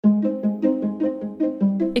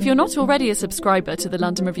If you're not already a subscriber to the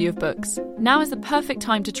London Review of Books, now is the perfect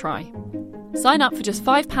time to try. Sign up for just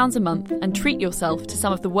 £5 a month and treat yourself to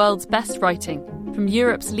some of the world's best writing from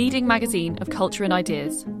Europe's leading magazine of culture and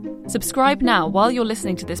ideas. Subscribe now while you're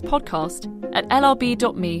listening to this podcast at lrb.me/now.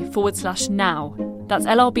 That's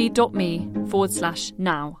lrb.me/now.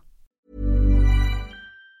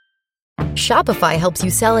 Shopify helps you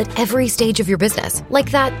sell at every stage of your business.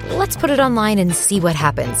 Like that, let's put it online and see what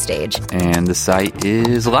happens stage. And the site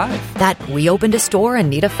is live. That we opened a store and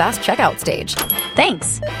need a fast checkout stage.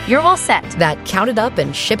 Thanks. You're all set. That count it up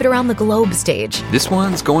and ship it around the globe stage. This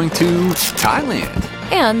one's going to Thailand.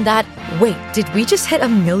 And that, wait, did we just hit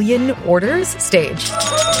 1 million orders stage?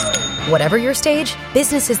 Whatever your stage,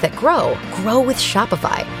 businesses that grow with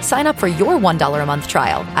Shopify. Sign up for your $1 a month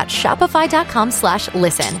trial at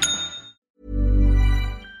shopify.com/listen.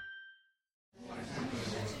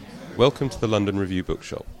 Welcome to the London Review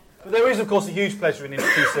Bookshop. But there is, of course, a huge pleasure in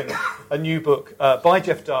introducing a new book by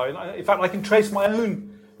Geoff Dyer. In fact, I can trace my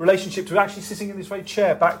own relationship to actually sitting in this very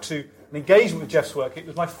chair back to an engagement with Geoff's work. It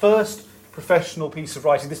was my first professional piece of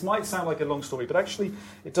writing. This might sound like a long story, but actually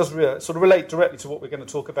it does sort of relate directly to what we're going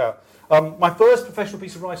to talk about. My first professional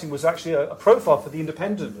piece of writing was actually a profile for The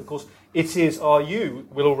Independent. Of course, it is Are You?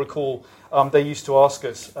 We'll all recall they used to ask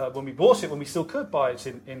us when we bought it, when we still could buy it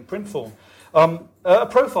in print form, a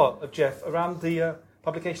profile of Geoff around the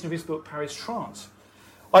publication of his book, Paris Trance.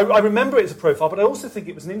 I remember it as a profile, but I also think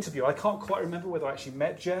it was an interview. I can't quite remember whether I actually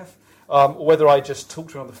met Geoff, or whether I just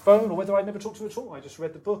talked to him on the phone, or whether I never talked to him at all. I just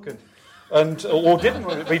read the book or didn't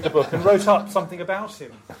read the book and wrote up something about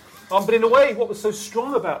him. But in a way, what was so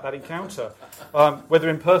strong about that encounter, whether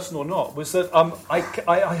in person or not, was that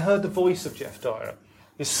I heard the voice of Geoff Dyer,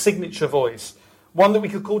 his signature voice, one that we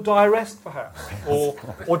could call Dyeresque, perhaps, or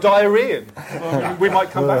Dyerian. We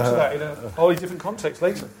might come back to that in a wholly different context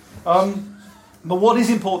later. But what is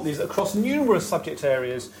important is that across numerous subject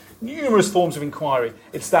areas, numerous forms of inquiry,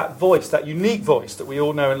 it's that voice, that unique voice that we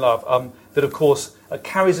all know and love, that, of course,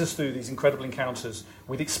 carries us through these incredible encounters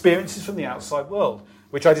with experiences from the outside world,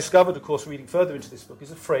 which I discovered, of course, reading further into this book,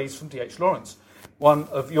 is a phrase from D.H. Lawrence, one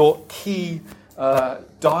of your key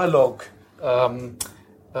dialogue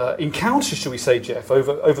encounters, shall we say, Geoff,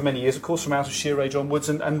 over many years, of course, from Out of Sheer Age onwards,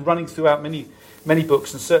 and running throughout many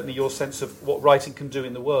books, and certainly your sense of what writing can do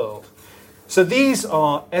in the world. So these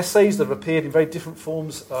are essays that have appeared in very different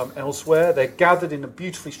forms elsewhere. They're gathered in a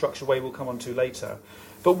beautifully structured way we'll come on to later.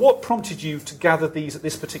 But what prompted you to gather these at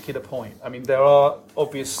this particular point? I mean, there are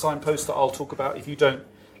obvious signposts that I'll talk about if you don't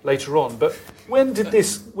later on. But when did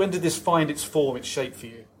this find its form, its shape for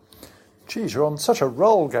you? Geez, you're on such a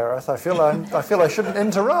roll, Gareth. I feel I shouldn't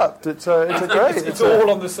interrupt. It's a great. It's all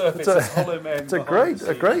on the surface. It's hollow men. It's a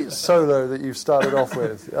great solo that you've started off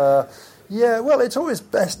with. Yeah, well, it's always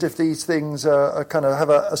best if these things are kind of have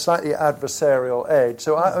a slightly adversarial edge.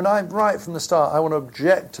 So I'm right from the start, I want to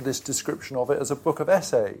object to this description of it as a book of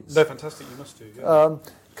essays. No, fantastic. You must do. Yeah.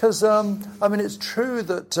 Because I mean, it's true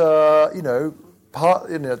that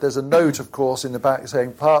there's a note, of course, in the back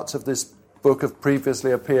saying parts of this book have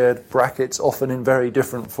previously appeared, brackets, often in very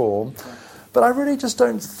different form. But I really just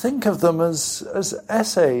don't think of them as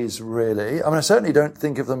essays, really. I mean, I certainly don't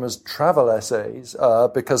think of them as travel essays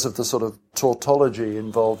because of the sort of tautology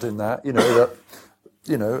involved in that.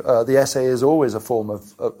 The essay is always a form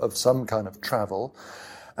of some kind of travel.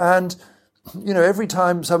 And, every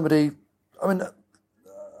time somebody... I mean,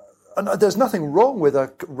 and there's nothing wrong with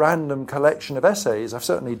a random collection of essays. I've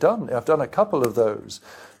certainly done a couple of those.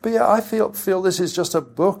 But yeah, I feel this is just a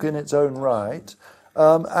book in its own right.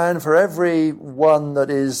 And for every one that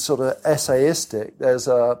is sort of essayistic, there's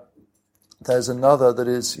another that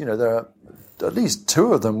is, there are at least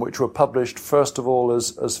two of them which were published first of all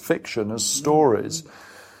as fiction, as stories.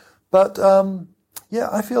 But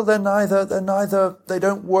I feel they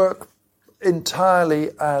don't work entirely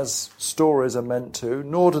as stories are meant to,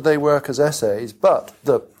 nor do they work as essays. But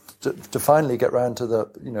to finally get round to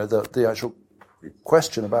the actual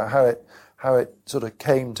question about how it sort of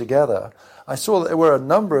came together, I saw that there were a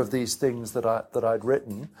number of these things that I'd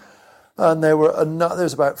written, and there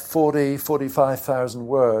was about 45,000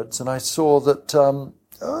 words, and I saw that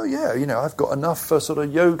I've got enough for sort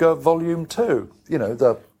of Yoga Volume 2,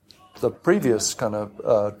 the previous kind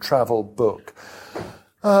of travel book,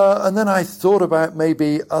 and then I thought about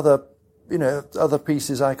maybe other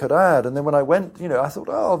pieces I could add, and then when I went, I thought,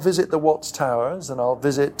 I'll visit the Watts Towers and I'll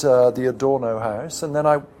visit the Adorno House, and then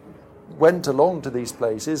I went along to these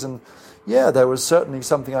places, and there was certainly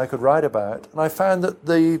something I could write about. And I found that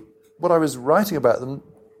what I was writing about them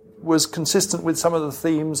was consistent with some of the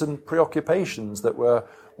themes and preoccupations that were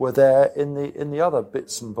were there in the other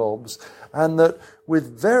bits and bobs, and that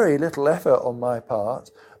with very little effort on my part,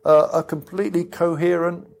 a completely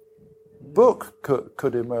coherent book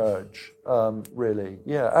could emerge, really,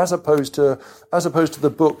 as opposed to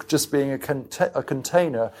the book just being a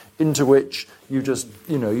container into which you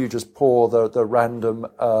just pour the random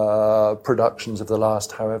productions of the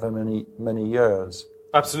last however many years.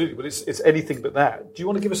 Absolutely, but it's anything but that. Do you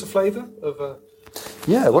want to give us a flavour of?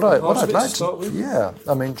 What I'd like to. Yeah,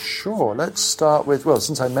 I mean, sure. Let's start with, well,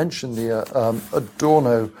 since I mentioned the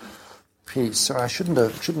Adorno piece, so I shouldn't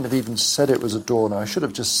have even said it was Adorno. I should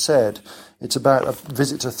have just said it's about a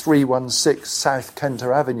visit to 316 South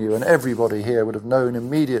Kenter Avenue, and everybody here would have known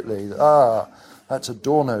immediately that, that's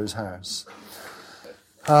Adorno's house.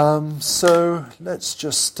 So let's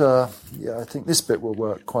just, I think this bit will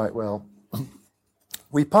work quite well.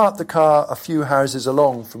 We parked the car a few houses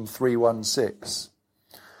along from 316.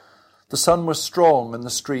 The sun was strong and the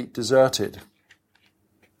street deserted.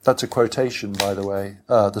 That's a quotation, by the way.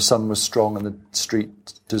 The sun was strong and the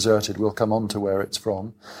street deserted. We'll come on to where it's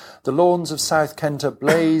from. The lawns of South Kenter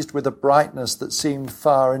blazed with a brightness that seemed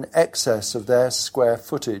far in excess of their square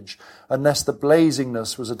footage, unless the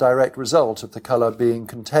blazingness was a direct result of the colour being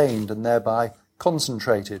contained and thereby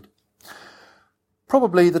concentrated.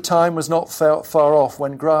 Probably the time was not far off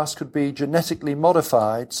when grass could be genetically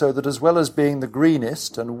modified so that, as well as being the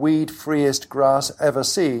greenest and weed-freest grass ever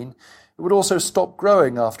seen, it would also stop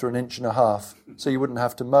growing after 1.5 inches, so you wouldn't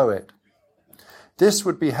have to mow it. This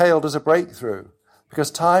would be hailed as a breakthrough, because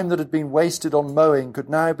time that had been wasted on mowing could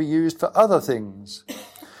now be used for other things.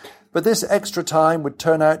 But this extra time would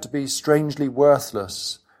turn out to be strangely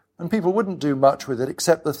worthless, and people wouldn't do much with it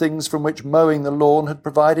except the things from which mowing the lawn had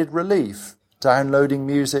provided relief: downloading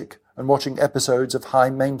music and watching episodes of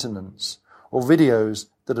High Maintenance, or videos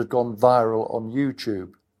that had gone viral on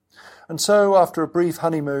YouTube. And so, after a brief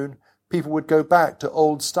honeymoon, people would go back to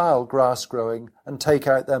old-style grass growing and take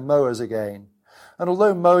out their mowers again. And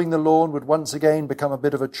although mowing the lawn would once again become a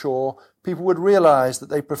bit of a chore, people would realise that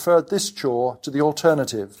they preferred this chore to the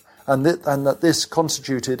alternative, and that this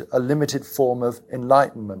constituted a limited form of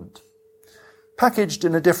enlightenment. Packaged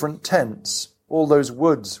in a different tense, all those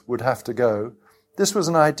woods would have to go. This was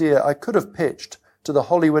an idea I could have pitched to the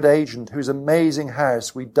Hollywood agent whose amazing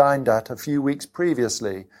house we dined at a few weeks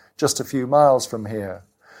previously, just a few miles from here.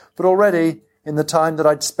 But already, in the time that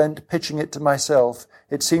I'd spent pitching it to myself,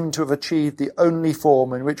 it seemed to have achieved the only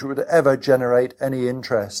form in which it would ever generate any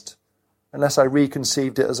interest. Unless I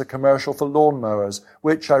reconceived it as a commercial for lawnmowers,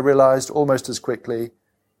 which I realised almost as quickly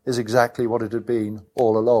is exactly what it had been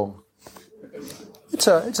all along. It's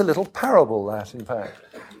a little parable, that, in fact.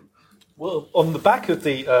 Well, on the back of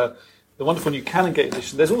the wonderful new Canongate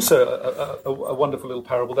edition, there's also a wonderful little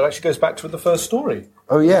parable that actually goes back to the first story.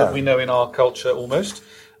 Oh, yeah. That we know in our culture almost.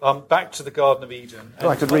 Back to the Garden of Eden.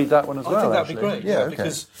 I could read that one as well, I think that'd actually. be great. Yeah, okay.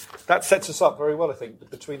 Because that sets us up very well, I think,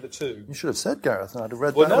 between the two. You should have said, Gareth, and I'd have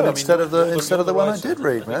read that one instead of the one I did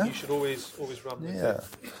read, man. You should always run with it.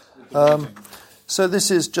 Yeah. So this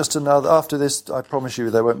is just another. After this, I promise you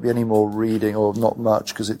there won't be any more reading, or not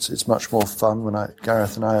much, because it's much more fun when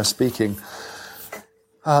Gareth and I are speaking.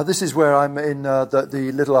 This is where I'm in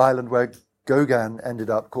the little island where Gauguin ended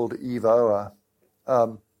up, called Iva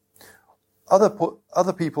Oa.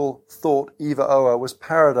 Other people thought Iva Oa was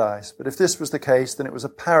paradise, but if this was the case, then it was a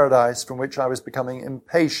paradise from which I was becoming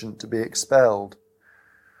impatient to be expelled.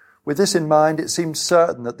 With this in mind, it seemed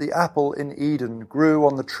certain that the apple in Eden grew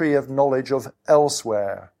on the tree of knowledge of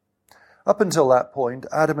elsewhere. Up until that point,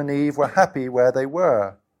 Adam and Eve were happy where they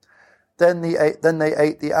were. Then they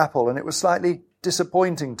ate the apple, and it was slightly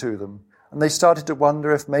disappointing to them, and they started to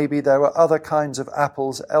wonder if maybe there were other kinds of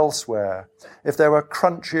apples elsewhere, if there were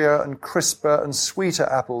crunchier and crisper and sweeter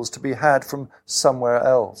apples to be had from somewhere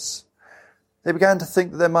else. They began to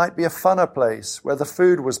think that there might be a funner place where the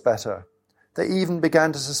food was better. They even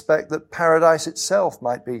began to suspect that paradise itself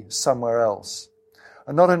might be somewhere else.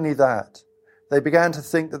 And not only that, they began to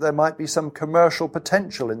think that there might be some commercial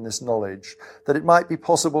potential in this knowledge, that it might be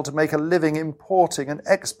possible to make a living importing and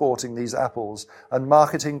exporting these apples and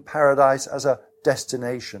marketing paradise as a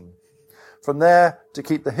destination. From there, to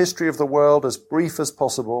keep the history of the world as brief as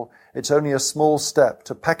possible, it's only a small step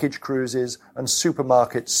to package cruises and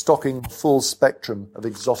supermarkets stocking full spectrum of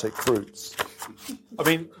exotic fruits. I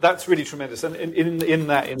mean, that's really tremendous, and in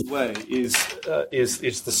a way, is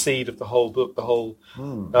the seed of the whole book, the whole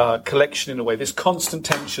collection in a way. This constant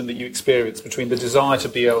tension that you experience between the desire to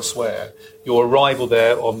be elsewhere, your arrival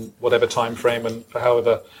there on whatever time frame and for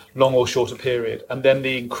however long or short a period, and then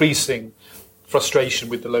the increasing frustration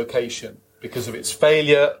with the location because of its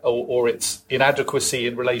failure or its inadequacy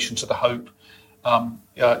in relation to the hope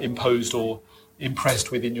imposed or impressed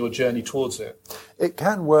with in your journey towards it. It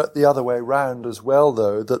can work the other way round as well,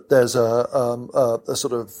 though, that there's a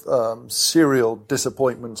sort of serial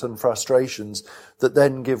disappointments and frustrations that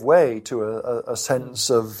then give way to a sense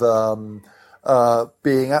of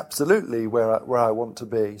being absolutely where I want to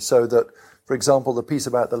be. So that, for example, the piece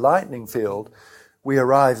about the lightning field, we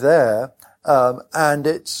arrive there, and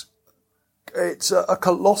it's a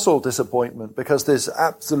colossal disappointment because there's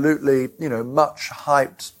absolutely, much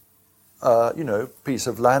hyped piece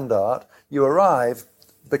of land art. You arrive,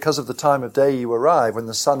 because of the time of day you arrive, when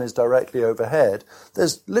the sun is directly overhead,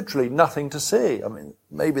 there's literally nothing to see. I mean,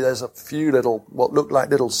 maybe there's a few what look like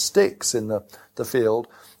little sticks in the field,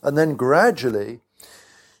 and then gradually,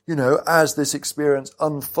 as this experience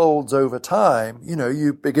unfolds over time,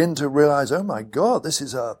 you begin to realize, oh my God, this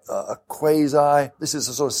is this is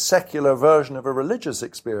a sort of secular version of a religious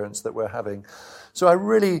experience that we're having. So I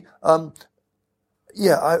really,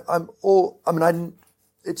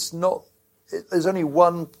 there's only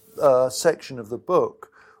one section of the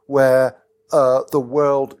book where the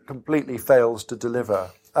world completely fails to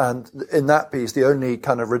deliver, and in that piece, the only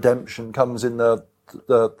kind of redemption comes in the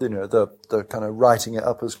kind of writing it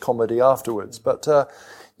up as comedy afterwards. But the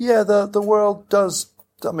world does.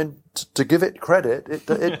 I mean, to give it credit,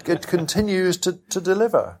 it continues to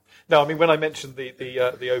deliver. No, I mean, when I mentioned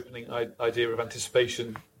the opening idea of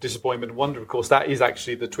anticipation, disappointment, and wonder, of course, that is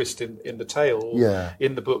actually the twist in the tale,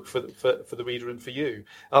 in the book for the reader and for you.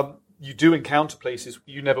 You do encounter places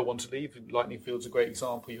you never want to leave. Lightning Field's a great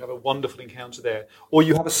example. You have a wonderful encounter there. Or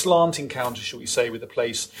you have a slant encounter, shall we say, with a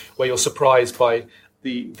place where you're surprised by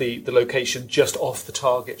the location just off the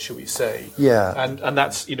target, shall we say. Yeah. And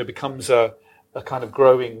that's, becomes a kind of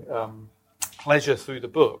growing pleasure through the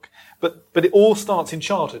book. But it all starts in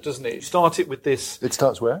childhood, doesn't it? It started with this... It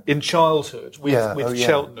starts where? In childhood, with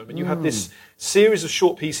Cheltenham. And you have this series of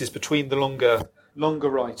short pieces between the longer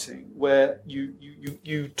writing where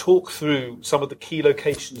you talk through some of the key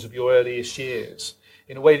locations of your earliest years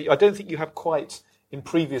in a way that I don't think you have quite in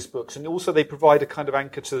previous books. And also they provide a kind of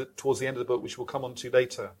anchor towards the end of the book, which we'll come on to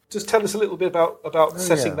later. Just tell us a little bit about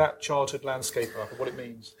setting that childhood landscape up and what it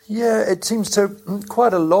means. Yeah, it seems to...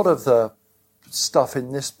 Quite a lot of the stuff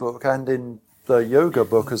in this book and in the yoga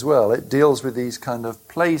book as well, it deals with these kind of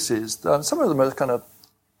places. Some of them are kind of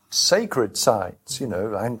sacred sites,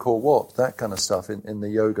 Angkor Wat, that kind of stuff in the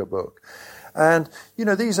yoga book. And,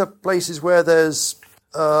 these are places where there's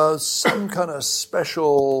some kind of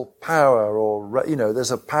special power or,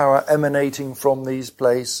 there's a power emanating from these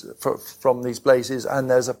places and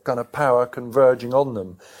there's a kind of power converging on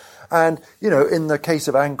them. And, in the case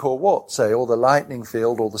of Angkor Wat, say, or the lightning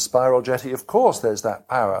field or the spiral jetty, of course there's that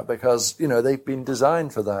power because, they've been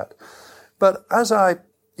designed for that. But as I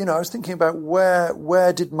was thinking about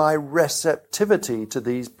where did my receptivity to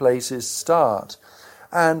these places start?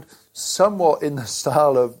 And somewhat in the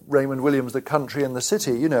style of Raymond Williams' The Country and the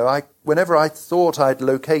City, whenever I thought I'd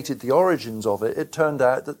located the origins of it, it turned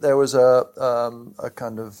out that there was a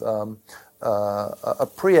kind of a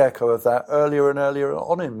pre-echo of that earlier and earlier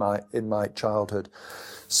on in my childhood.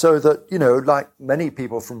 So that, like many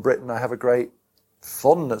people from Britain, I have a great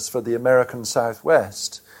fondness for the American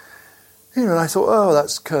Southwest. And I thought, oh,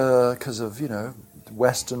 that's because of,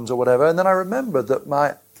 Westerns or whatever. And then I remembered that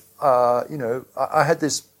my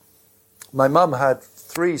mum had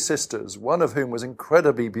 3 sisters, one of whom was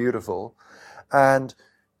incredibly beautiful, and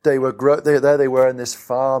they were in this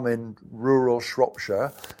farm in rural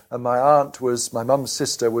Shropshire, and my mum's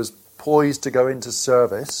sister was poised to go into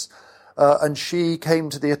service, and she came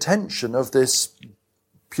to the attention of this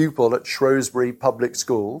pupil at Shrewsbury Public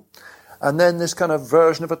School. And then this kind of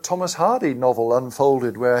version of a Thomas Hardy novel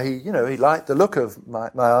unfolded where he liked the look of my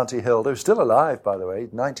Auntie Hilda, who's still alive, by the way,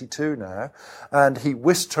 92 now, and he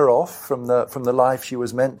whisked her off from the life she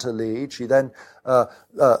was meant to lead. She then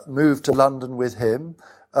moved to London with him,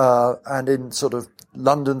 and in sort of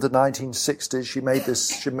London, the 1960s,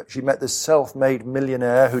 she met this self-made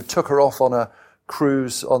millionaire who took her off on a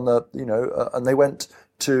cruise on the, and they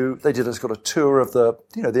did a sort of tour of the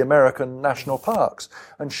American national parks.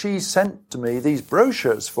 And she sent to me these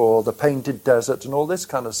brochures for the Painted Desert and all this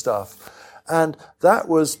kind of stuff. And that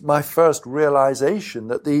was my first realization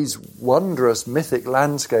that these wondrous mythic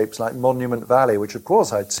landscapes like Monument Valley, which of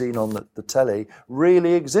course I'd seen on the telly,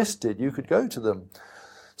 really existed. You could go to them.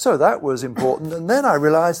 So that was important. And then I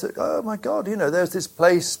realized that, oh my God, there's this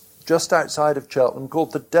place just outside of Cheltenham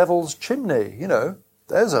called the Devil's Chimney.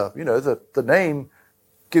 There's the name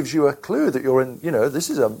gives you a clue that you're in, this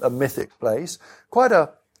is a mythic place. Quite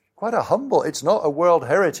a humble, it's not a World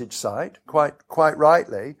Heritage Site, quite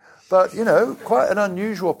rightly, but, quite an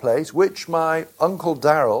unusual place, which my Uncle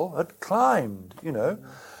Darrell had climbed,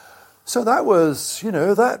 So that was,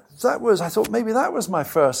 that was, I thought maybe that was my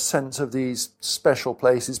first sense of these special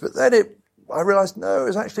places. But then I realised, no, it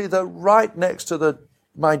was actually right next to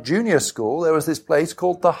my junior school, there was this place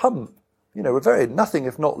called the Hump. Very nothing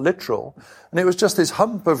if not literal. And it was just this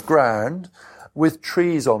hump of ground with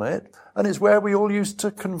trees on it. And it's where we all used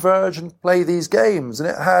to converge and play these games. And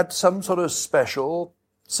it had some sort of special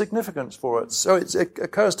significance for it. So it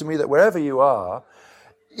occurs to me that wherever you are,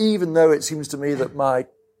 even though it seems to me that my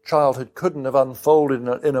childhood couldn't have unfolded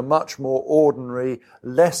in a much more ordinary,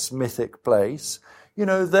 less mythic place,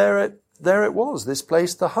 there it was, this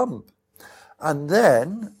place, the Hump. And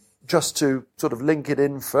then, just to sort of link it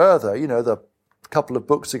in further, the couple of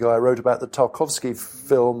books ago I wrote about the Tarkovsky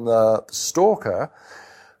film, Stalker,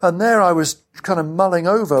 and there I was kind of mulling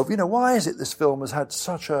over, why is it this film has had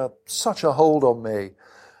such a hold on me?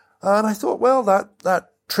 And I thought, well, that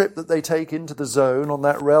trip that they take into the zone on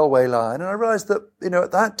that railway line, and I realised that,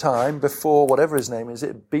 at that time, before whatever his name is,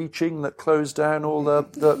 Beeching that closed down all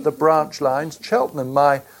the branch lines, Cheltenham,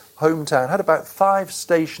 my hometown, had about 5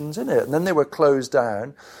 stations in it, and then they were closed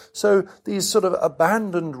down. So these sort of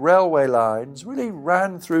abandoned railway lines really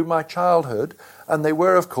ran through my childhood, and they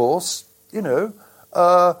were, of course, they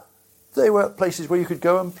were places where you could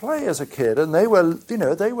go and play as a kid, and they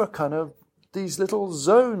were kind of these little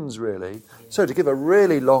zones, really. So to give a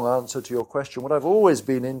really long answer to your question, what I've always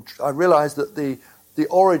been I realised that the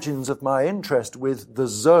origins of my interest with the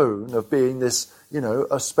zone of being this,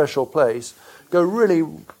 a special place, go really,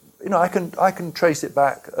 I can trace it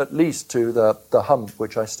back at least to the Hump,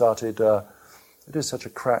 which I started. It is such a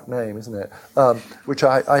crap name, isn't it? Which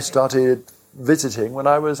I started visiting when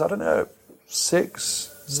I was,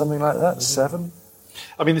 6, something like that, 7.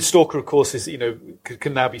 I mean, The Stalker, of course, is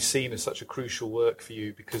can now be seen as such a crucial work for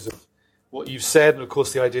you because of what you've said, and of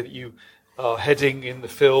course the idea that you are heading in the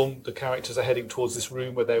film, the characters are heading towards this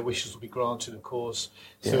room where their wishes will be granted, of course,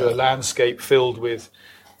 through a landscape filled with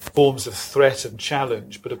forms of threat and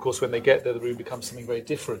challenge. But of course, when they get there, the room becomes something very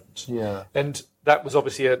different. Yeah, and that was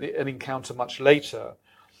obviously an encounter much later.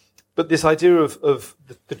 But this idea of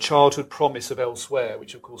the childhood promise of elsewhere,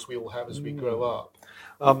 which of course we all have as we grow up,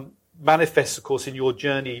 manifests, of course, in your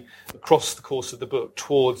journey across the course of the book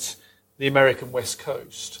towards the American West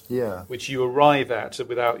Coast, which you arrive at,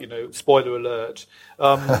 without, spoiler alert,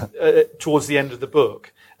 towards the end of the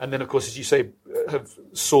book. And then, of course, as you say, have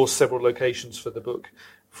sourced several locations for the book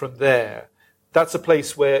from there. That's a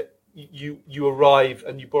place where you arrive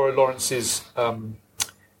and you borrow Lawrence's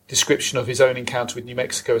description of his own encounter with New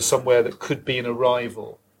Mexico as somewhere that could be an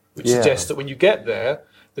arrival, which suggests that when you get there,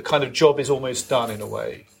 the kind of job is almost done in a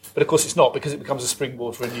way. But of course it's not, because it becomes a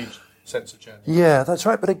springboard for a new sense of journey. Yeah, that's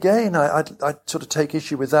right. But again, I'd sort of take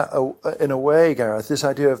issue with that in a way, Gareth, this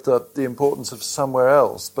idea of the importance of somewhere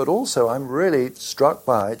else. But also I'm really struck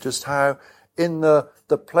by just how in the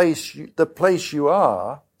place you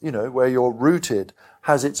are, where you're rooted,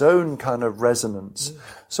 has its own kind of resonance.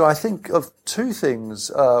 So I think of 2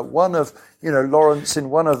 things. One of, Lawrence in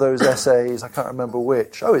one of those essays, I can't remember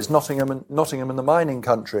which. Oh, it's Nottingham and the Mining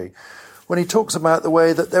Country. When he talks about the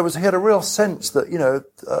way that he had a real sense that,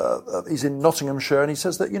 he's in Nottinghamshire, and he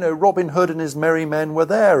says that, Robin Hood and his merry men were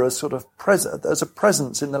there as sort of as a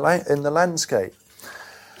presence in the landscape.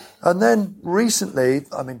 And then recently,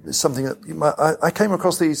 it's something that I came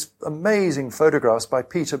across these amazing photographs by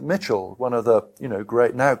Peter Mitchell, one of the,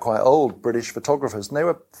 great, now quite old British photographers, and they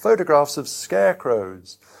were photographs of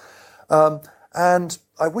scarecrows. And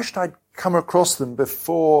I wished I'd come across them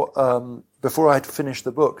before I'd finished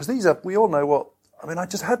the book, because we all know what, I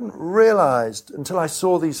just hadn't realised until I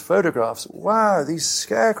saw these photographs, wow, these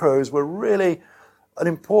scarecrows were really an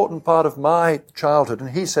important part of my childhood.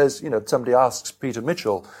 And he says, somebody asks Peter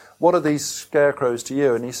Mitchell, what are these scarecrows to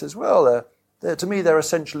you? And he says, well, to me, they're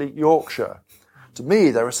essentially Yorkshire. To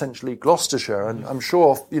me, they're essentially Gloucestershire. And I'm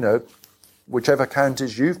sure, whichever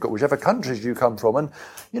counties you've got, whichever countries you come from. And,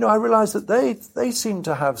 I realised that they seem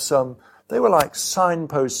to have they were like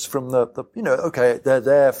signposts from they're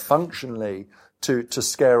there functionally to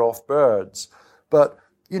scare off birds. But,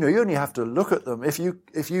 you only have to look at them. If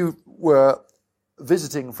you were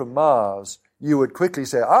visiting from Mars, you would quickly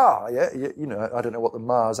say, I don't know what the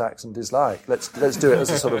Mars accent is like. Let's do it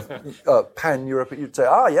as a sort of pan-European. You'd say,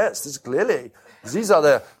 yes, these are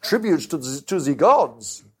the tributes to the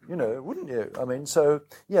gods, wouldn't you? So,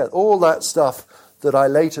 all that stuff that I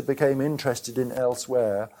later became interested in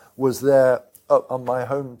elsewhere was there on my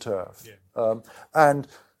home turf. Yeah. And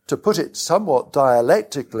to put it somewhat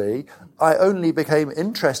dialectically, I only became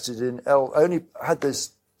interested only had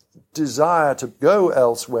this desire to go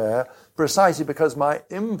elsewhere precisely because my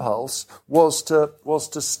impulse was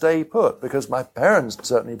to stay put, because my parents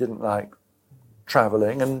certainly didn't like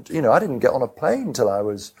travelling, and I didn't get on a plane till I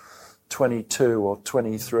was 22 or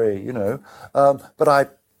 23, but I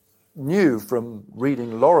knew from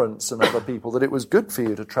reading Lawrence and other people that it was good for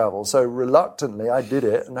you to travel. So reluctantly I did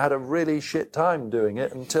it and had a really shit time doing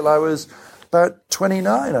it until I was about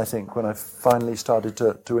 29, I think, when I finally started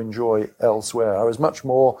to enjoy elsewhere. I was much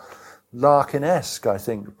more Larkin-esque, I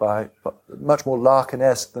think, much more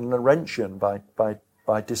Larkin-esque than Laurentian by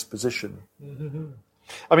disposition. Mm-hmm.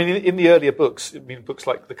 I mean, in the earlier books, books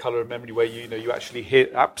like The Colour of Memory, where you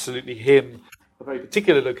actually absolutely hymn a very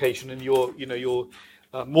particular location, and you're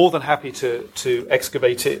more than happy to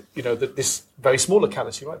excavate it. This very small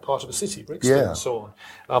locality, right, part of a city, Brixton, and so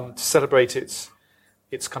on, to celebrate its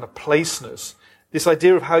kind of placeness. This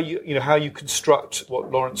idea of how you construct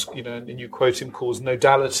what Lawrence, and you quote him, calls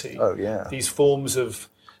nodality. Oh yeah. These forms of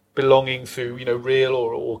belonging through, real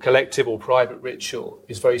or collective or private ritual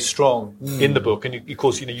is very strong in the book. And of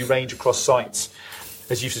course, you range across sites,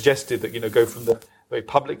 as you've suggested, that, go from the very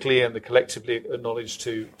publicly and the collectively acknowledged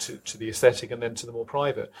to the aesthetic and then to the more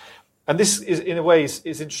private. And this is, in a way, is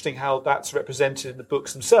interesting how that's represented in the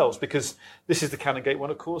books themselves, because this is the Canongate one,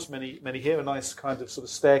 of course, many here, a nice kind of sort of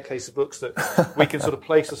staircase of books that we can sort of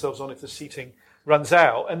place ourselves on if the seating runs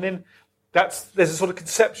out. And then there's a sort of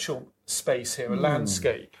conceptual space here, a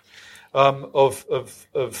landscape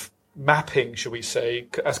of mapping, shall we say,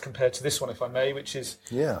 as compared to this one, if I may, which is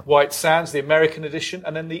White Sands, the American edition,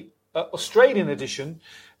 and then the Australian edition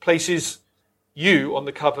places you on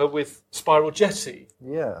the cover with Spiral Jetty.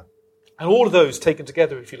 Yeah. And all of those taken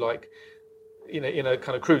together, if you like, in a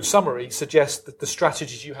kind of crude summary, suggest that the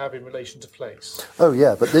strategies you have in relation to place. Oh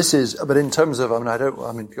yeah, but in terms of, I'm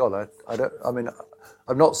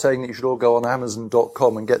not saying that you should all go on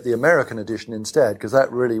Amazon.com and get the American edition instead, because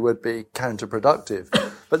that really would be counterproductive.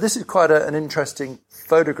 But this is quite an interesting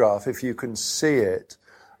photograph, if you can see it.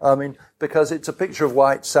 Because it's a picture of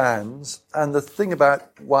White Sands, and the thing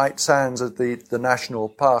about White Sands at the national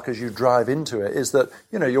park as you drive into it is that,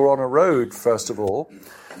 you're on a road, first of all,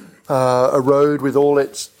 a road with all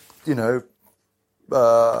its,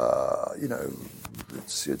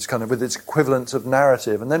 it's kind of with its equivalents of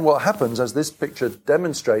narrative. And then what happens, as this picture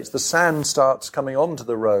demonstrates, the sand starts coming onto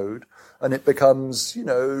the road, and it becomes,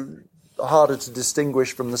 harder to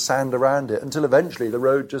distinguish from the sand around it, until eventually the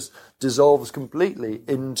road just dissolves completely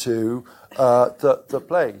into the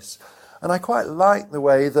place. And I quite like the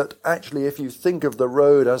way that actually, if you think of the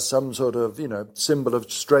road as some sort of, symbol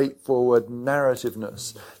of straightforward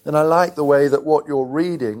narrativeness, then I like the way that what you're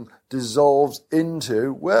reading dissolves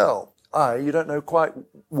into, you don't know quite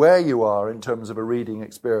where you are in terms of a reading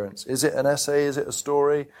experience. Is it an essay? Is it a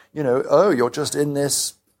story? You're just in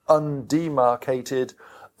this undemarcated,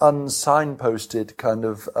 unsignposted kind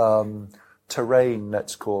of terrain,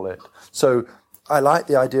 let's call it. So I like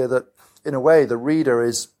the idea that, in a way, the reader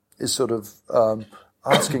is sort of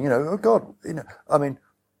asking, oh God,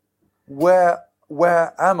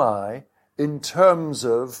 where am I in terms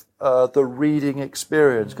of the reading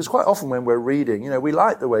experience? Because quite often when we're reading, we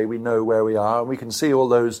like the way we know where we are, and we can see all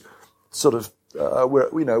those sort of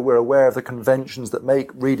we're aware of the conventions that make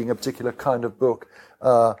reading a particular kind of book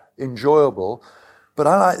enjoyable. But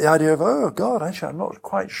I like the idea of, oh God, actually I'm not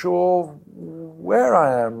quite sure where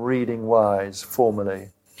I am reading-wise,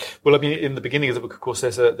 formally. Well, in the beginning of the book, of course,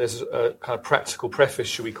 there's a kind of practical preface,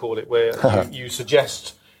 shall we call it, where you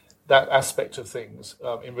suggest that aspect of things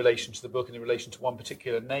in relation to the book and in relation to one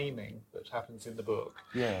particular naming that happens in the book.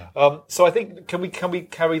 Yeah. So I think, can we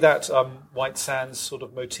carry that White Sands sort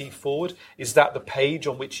of motif forward? Is that the page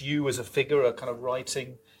on which you as a figure are kind of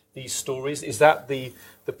writing these stories? Is that the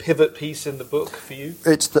pivot piece in the book for you?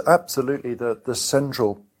 It's absolutely the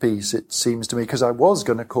central piece, it seems to me, because I was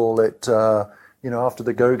going to call it, after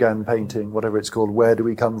the Gauguin painting, whatever it's called, Where Do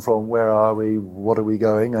We Come From? Where Are We? What Are We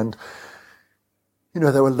Going? And,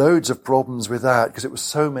 there were loads of problems with that because it was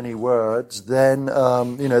so many words. Then,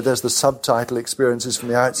 there's the subtitle, Experiences from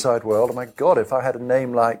the Outside World. Oh my God, if I had a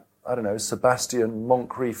name like, I don't know, Sebastian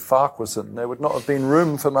Moncrief Farquharson, there would not have been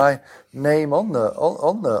room for my name on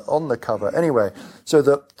the cover. Anyway, so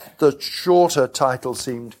the shorter title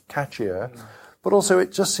seemed catchier, but also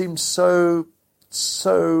it just seemed so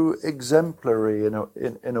exemplary in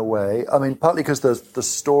a way. Partly because the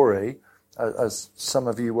story, as some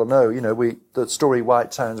of you will know, the story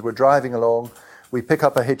White Sands, we're driving along, we pick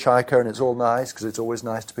up a hitchhiker, and it's all nice because it's always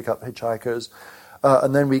nice to pick up hitchhikers.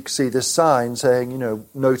 And then we see this sign saying,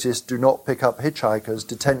 notice, do not pick up hitchhikers,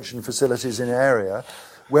 detention facilities in area.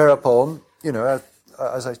 Whereupon,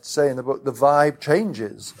 as I say in the book, the vibe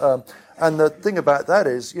changes. And the thing about that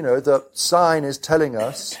is, the sign is telling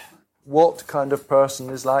us what kind of person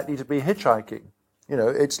is likely to be hitchhiking.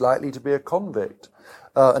 It's likely to be a convict,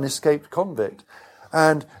 an escaped convict.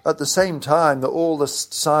 And at the same time, that all the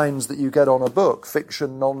signs that you get on a book,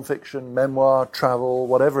 fiction, non-fiction, memoir, travel,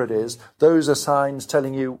 whatever it is, those are signs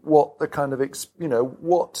telling you what the kind of,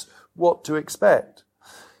 what to expect.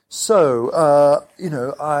 So,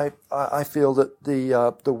 I feel that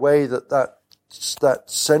the way that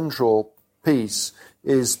central piece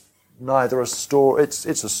is neither a story, it's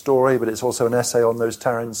a story, but it's also an essay on those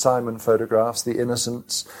Taryn Simon photographs, The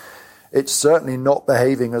Innocents. It's certainly not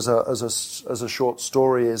behaving as a short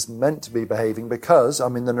story is meant to be behaving, because, the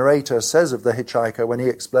narrator says of the hitchhiker when he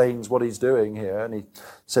explains what he's doing here, and he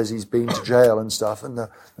says he's been to jail and stuff, and the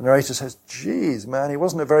narrator says, geez, man, he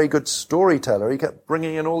wasn't a very good storyteller. He kept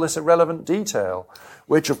bringing in all this irrelevant detail,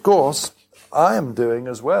 which, of course, I am doing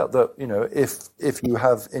as well. That, if you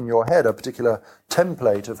have in your head a particular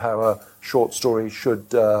template of how a short story should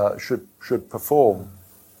perform.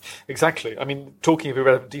 Exactly. Talking of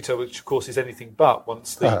irrelevant detail, which of course is anything but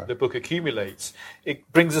once the book accumulates,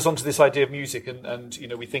 it brings us onto this idea of music, and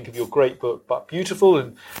we think of your great book, But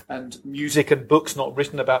Beautiful, and music and books not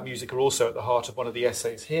written about music are also at the heart of one of the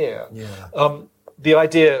essays here. Yeah. The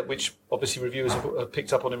idea, which obviously reviewers have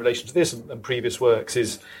picked up on in relation to this and previous works,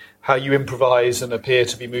 is how you improvise and appear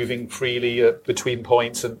to be moving freely between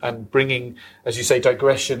points and bringing, as you say,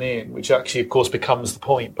 digression in, which actually, of course, becomes the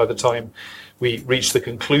point by the time we reach the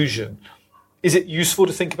conclusion. Is it useful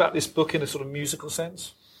to think about this book in a sort of musical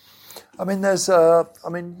sense? There's, I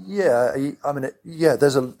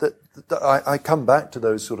come back to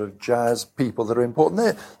those sort of jazz people that are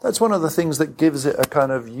important. That's one of the things that gives it a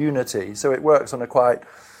kind of unity. So it works on a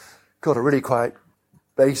really quite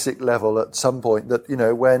basic level at some point. That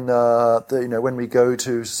when we go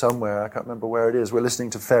to somewhere, I can't remember where it is, we're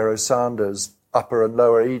listening to Pharaoh Sanders' Upper and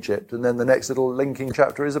Lower Egypt, and then the next little linking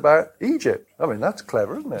chapter is about Egypt. That's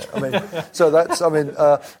clever, isn't it? So that's,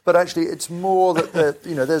 but actually it's more that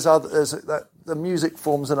the music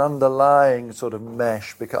forms an underlying sort of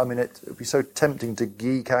mesh, because, it would be so tempting to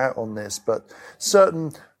geek out on this, but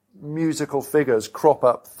certain musical figures crop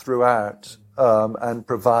up throughout, and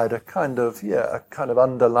provide a kind of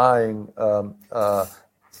underlying,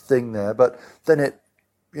 thing there. But then it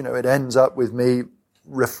ends up with me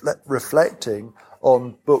reflecting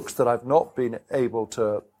on books that I've not been able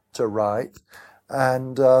to write,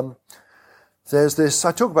 and there's this.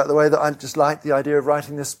 I talk about the way that I just like the idea of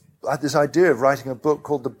writing this. I had this idea of writing a book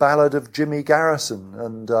called The Ballad of Jimmy Garrison,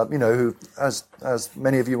 and who, as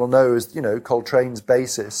many of you will know, is Coltrane's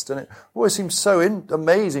bassist, and it always seems so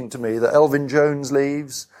amazing to me that Elvin Jones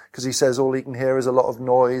leaves, because he says all he can hear is a lot of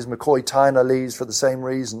noise. McCoy Tyner leaves for the same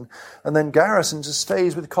reason. And then Garrison just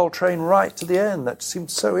stays with Coltrane right to the end. That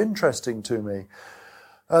seemed so interesting to me.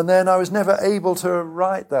 And then I was never able to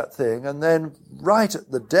write that thing. And then right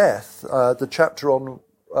at the death, the chapter on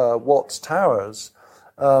Watts Towers,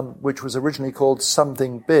 which was originally called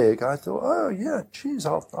Something Big, I thought, oh, yeah, geez,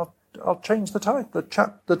 I'll change the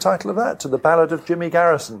title of that to The Ballad of Jimmy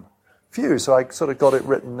Garrison. Phew, so I sort of got it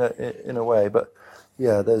written in a way, but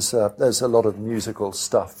yeah, there's a lot of musical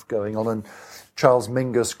stuff going on, and Charles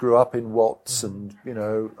Mingus grew up in Watts, and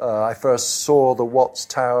I first saw the Watts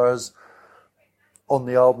Towers on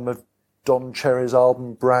the album of Don Cherry's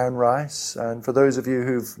album Brown Rice, and for those of you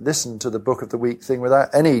who've listened to the Book of the Week thing without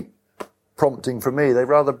any prompting from me, they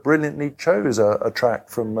rather brilliantly chose a track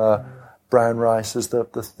from Brown Rice as the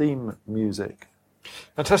theme music.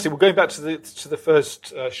 Fantastic. Well, going back to the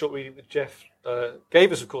first short reading that Jeff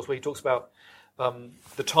gave us, of course, where he talks about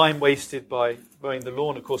the time wasted by mowing the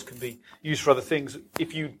lawn, of course, can be used for other things.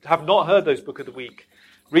 If you have not heard those Book of the Week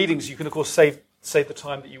readings, you can, of course, save the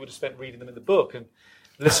time that you would have spent reading them in the book and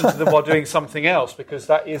listen to them while doing something else, because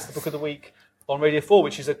that is the Book of the Week on Radio 4,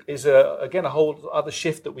 which is again a whole other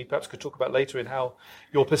shift that we perhaps could talk about later in how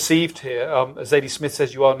you're perceived here. As Zadie Smith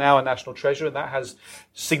says, you are now a national treasure, and that has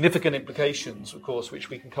significant implications, of course, which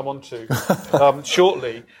we can come on to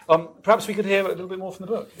shortly. Perhaps we could hear a little bit more from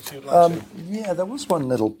the book, if you'd like to. Yeah, there was one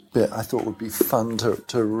little bit I thought would be fun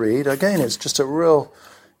to read. Again, it's just a real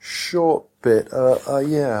short bit.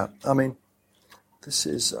 This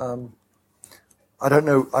is... I don't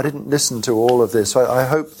know. I didn't listen to all of this. I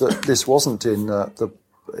hope that this wasn't in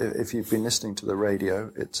if you've been listening to the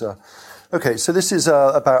radio. It's okay. So this is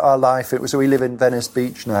about our life. So we live in Venice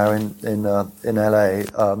Beach now in LA,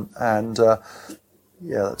 and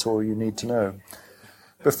that's all you need to know.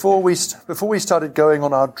 Before we started going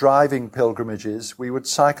on our driving pilgrimages, we would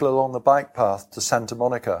cycle along the bike path to Santa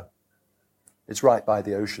Monica. It's right by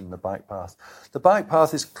the ocean, the bike path. The bike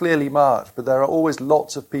path is clearly marked, but there are always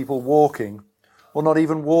lots of people walking, or not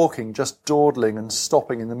even walking, just dawdling and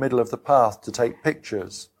stopping in the middle of the path to take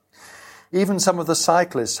pictures. Even some of the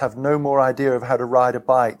cyclists have no more idea of how to ride a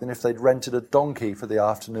bike than if they'd rented a donkey for the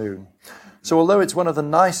afternoon. So although it's one of the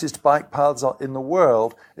nicest bike paths in the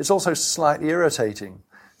world, it's also slightly irritating,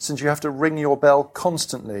 since you have to ring your bell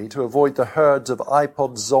constantly to avoid the herds of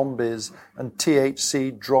iPod zombies and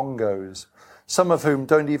THC drongos, some of whom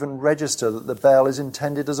don't even register that the bell is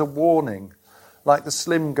intended as a warning, like the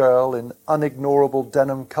slim girl in unignorable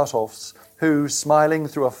denim cutoffs who, smiling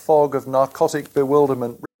through a fog of narcotic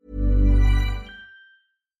bewilderment...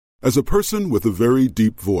 As a person with a very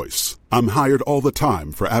deep voice, I'm hired all the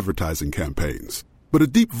time for advertising campaigns. But a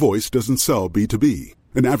deep voice doesn't sell B2B,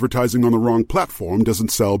 and advertising on the wrong platform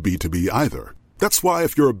doesn't sell B2B either. That's why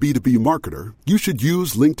if you're a B2B marketer, you should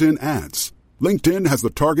use LinkedIn ads. LinkedIn has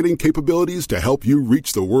the targeting capabilities to help you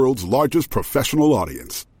reach the world's largest professional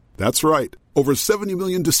audience. That's right, over 70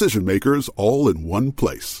 million decision makers all in one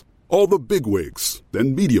place. All the big wigs,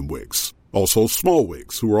 then medium wigs, also small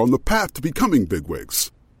wigs who are on the path to becoming big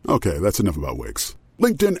wigs. Okay, that's enough about wigs.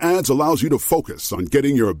 LinkedIn ads allows you to focus on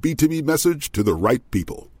getting your B2B message to the right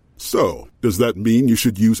people. So, does that mean you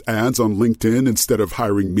should use ads on LinkedIn instead of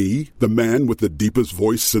hiring me, the man with the deepest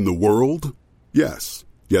voice in the world? Yes.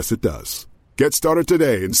 Yes, it does. Get started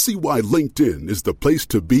today and see why LinkedIn is the place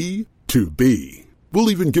to be to be.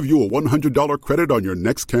 We'll even give you a $100 credit on your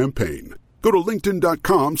next campaign. Go to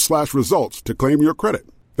linkedin.com/results to claim your credit.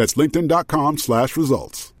 That's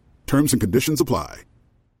linkedin.com/results. Terms and conditions apply.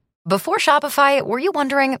 Before Shopify, were you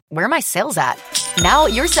wondering, where are my sales at? Now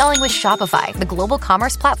you're selling with Shopify, the global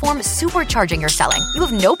commerce platform supercharging your selling. You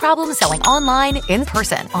have no problem selling online, in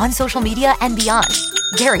person, on social media, and beyond.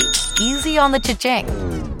 Gary, easy on the cha-ching.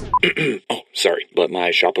 Oh, sorry, but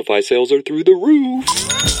my Shopify sales are through the roof.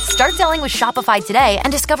 Start selling with Shopify today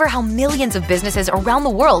and discover how millions of businesses around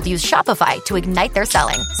the world use Shopify to ignite their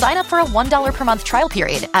selling. Sign up for a $1 per month trial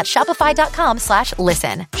period at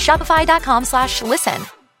shopify.com/listen. Shopify.com/listen.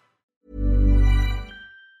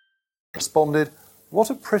 Responded, "What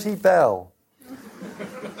a pretty bell."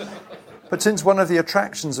 But since one of the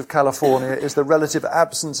attractions of California is the relative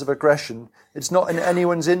absence of aggression, it's not in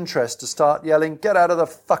anyone's interest to start yelling, "Get out of the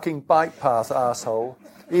fucking bike path, asshole,"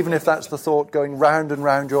 even if that's the thought going round and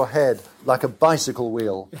round your head like a bicycle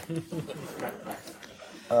wheel.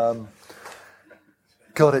 God,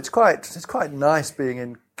 it's quite nice being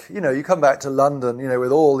in. You come back to London,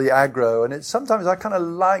 with all the aggro, and it's sometimes I kind of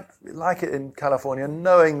like it in California,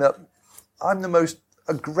 knowing that I'm the most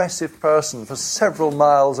aggressive person for several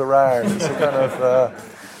miles around. It's a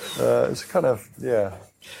kind of, yeah.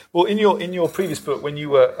 Well, in your previous book, when you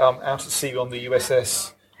were out at sea on the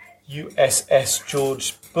USS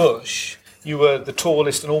George Bush, you were the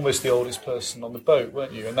tallest and almost the oldest person on the boat,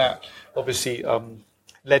 weren't you? And that obviously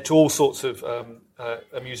led to all sorts of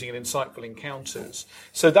amusing and insightful encounters.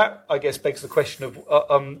 So that, I guess, begs the question of,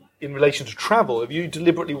 in relation to travel, are you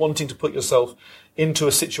deliberately wanting to put yourself into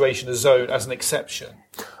a situation, a zone, as an exception?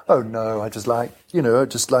 Oh no, I just like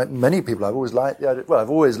many people. I've always liked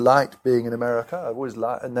being in America.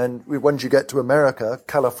 And then once you get to America,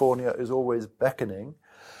 California is always beckoning.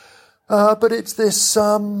 But it's this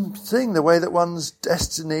thing, the way that one's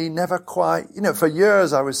destiny never quite, for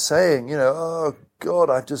years I was saying, oh God,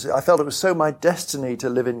 I felt it was so my destiny to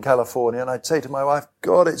live in California. And I'd say to my wife,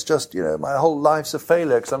 God, it's just, my whole life's a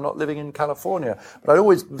failure because I'm not living in California. But I'd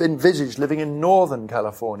always envisaged living in Northern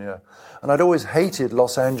California. And I'd always hated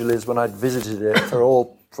Los Angeles when I'd visited it for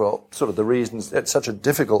sort of the reasons. It's such a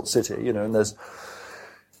difficult city, and there's,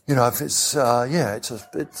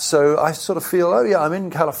 so I sort of feel, oh yeah, I'm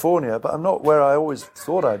in California, but I'm not where I always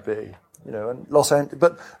thought I'd be, and Los Angeles.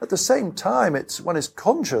 But at the same time, one is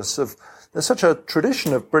conscious of, there's such a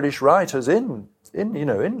tradition of British writers in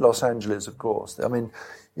Los Angeles, of course. I mean,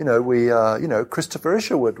 Christopher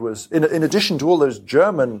Isherwood was, in addition to all those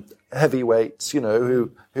German heavyweights,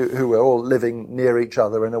 who were all living near each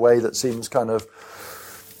other in a way that seems kind of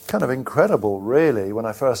incredible, really. When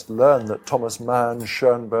I first learned that Thomas Mann,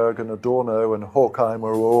 Schoenberg, and Adorno and Horkheim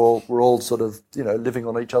were all sort of living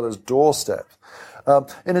on each other's doorstep.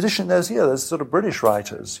 In addition, there's sort of British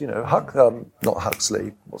writers, not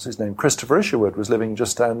Huxley, what's his name? Christopher Isherwood was living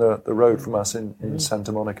just down the road from us in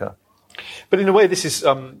Santa Monica. But in a way, this is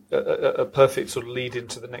a perfect sort of lead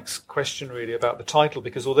into the next question, really, about the title,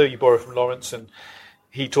 because although you borrow from Lawrence and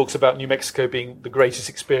he talks about New Mexico being the greatest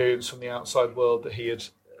experience from the outside world that he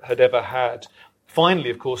had ever had,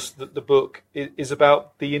 finally, of course, the book is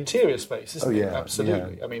about the interior space, isn't it?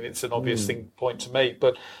 Absolutely. Yeah. I mean, it's an obvious point to make,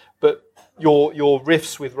 but your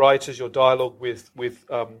riffs with writers, your dialogue with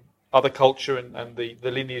other culture and the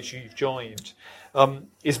lineage you've joined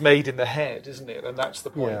is made in the head, isn't it? And that's the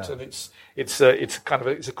point. Yeah. And it's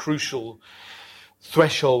a crucial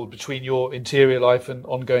threshold between your interior life and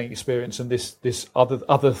ongoing experience and this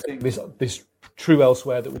other thing, this true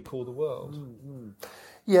elsewhere that we call the world. Mm-hmm.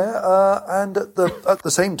 Yeah, and at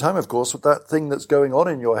the same time, of course, that thing that's going on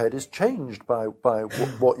in your head is changed by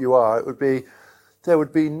what you are. There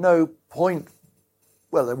would be no point.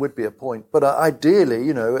 Well, there would be a point, but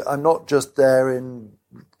ideally, I'm not just there in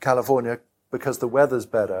California because the weather's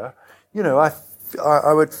better.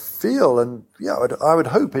 I would feel, and I would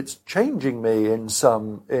hope it's changing me in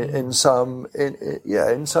some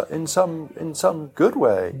good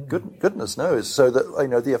way. Goodness knows. So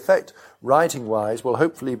that the effect writing wise will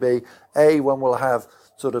hopefully be one will have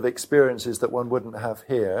sort of experiences that one wouldn't have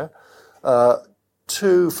here.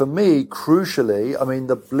 Two, for me, crucially,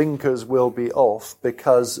 the blinkers will be off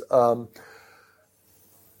because of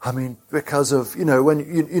when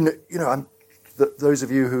those of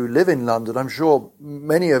you who live in London, I'm sure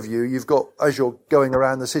many of you, you've got, as you're going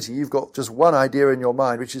around the city, you've got just one idea in your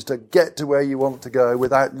mind, which is to get to where you want to go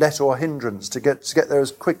without let or hindrance, to get there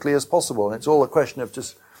as quickly as possible. And it's all a question of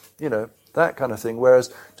just, that kind of thing. Whereas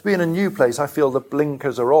to be in a new place, I feel the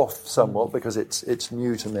blinkers are off somewhat because it's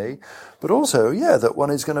new to me. But also, that one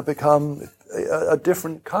is going to become a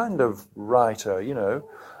different kind of writer, in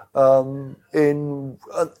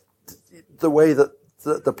the way that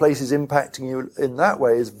the place is impacting you in that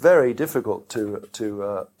way is very difficult to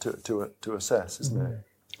assess, isn't it?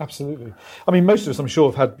 Absolutely. Most of us, I'm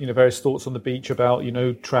sure, have had various thoughts on the beach about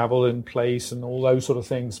travel and place and all those sort of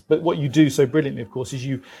things. But what you do so brilliantly, of course, is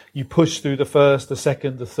you push through the first, the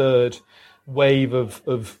second, the third wave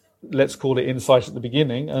of let's call it insight at the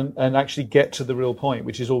beginning, and actually get to the real point,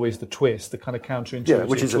 which is always the twist, the kind of counterintuitive. Yeah,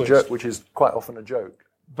 which is twist. a joke, which is quite often a joke.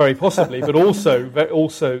 Very possibly, but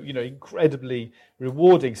also incredibly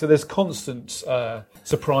rewarding. So there's constant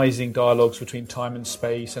surprising dialogues between time and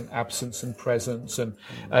space and absence and presence and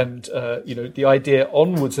the idea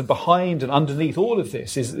onwards and behind and underneath all of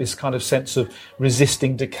this is this kind of sense of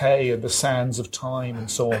resisting decay and the sands of time and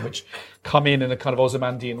so on, which come in a kind of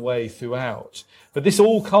Ozymandian way throughout. But this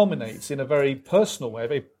all culminates in a very personal way, a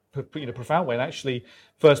very profound way, and actually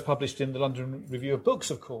first published in the London Review of Books,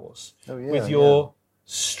 of course, with your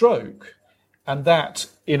stroke, and that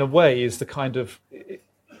in a way is the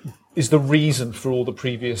reason for all the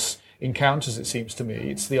previous encounters, it seems to me.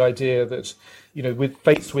 It's the idea that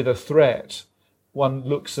faced with a threat, one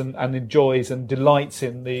looks and enjoys and delights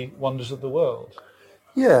in the wonders of the world.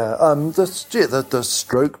 The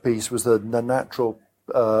stroke piece was the natural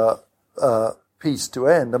piece to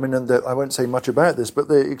end. I won't say much about this, but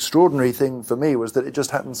the extraordinary thing for me was that it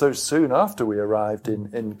just happened so soon after we arrived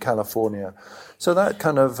in California. So that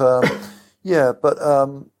kind of, I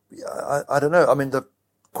don't know. The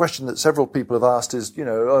question that several people have asked is,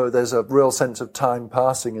 there's a real sense of time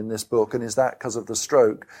passing in this book, and is that because of the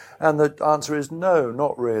stroke? And the answer is no,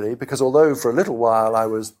 not really, because although for a little while I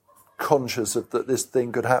was conscious of that this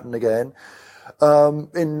thing could happen again,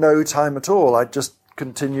 in no time at all, I just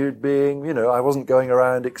continued being, I wasn't going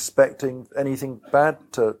around expecting anything bad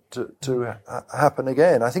to happen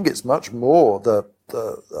again. I think it's much more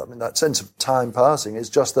that sense of time passing is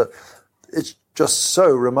just that it's just so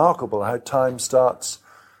remarkable how time starts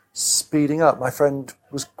speeding up. My friend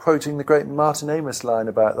was quoting the great Martin Amis line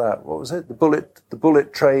about that. What was it? The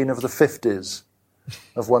bullet train of the 50s,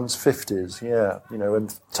 of one's 50s. Yeah,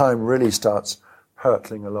 and time really starts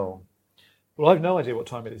hurtling along. Well, I have no idea what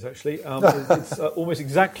time it is, actually. It's almost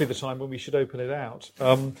exactly the time when we should open it out.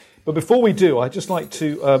 But before we do, I'd just like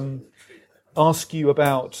to ask you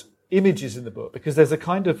about images in the book, because there's a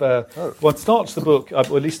kind of... One starts the book, or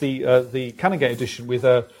at least the Canongate edition, with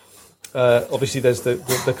obviously there's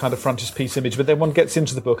the kind of frontispiece image, but then one gets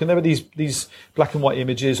into the book, and there are these black and white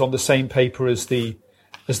images on the same paper as the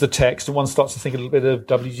text, and one starts to think a little bit of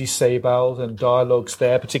W.G. Sebald and dialogues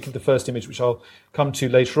there, particularly the first image, which I'll come to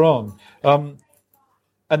later on. And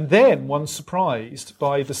then one's surprised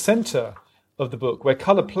by the centre of the book, where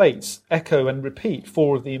colour plates echo and repeat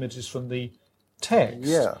four of the images from the text.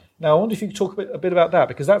 Yeah. Now, I wonder if you could talk a bit about that,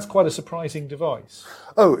 because that's quite a surprising device.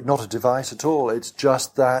 Oh, not a device at all. It's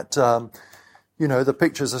just that... the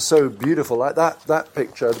pictures are so beautiful. Like that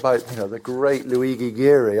picture about, the great Luigi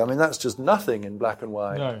Ghiri. That's just nothing in black and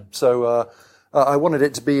white. No. So I wanted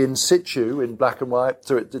it to be in situ in black and white,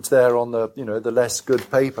 so it's there on the, the less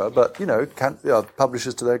good paper. But,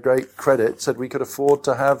 publishers, to their great credit, said we could afford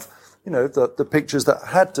to have, the pictures that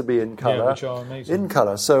had to be in colour. Yeah, which are amazing. In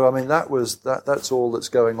colour. So, that's all that's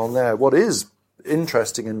going on there. What is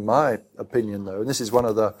interesting in my opinion, though, and this is one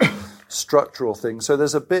of the structural things. So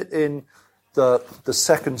there's a bit in the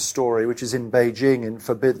second story, which is in Beijing, in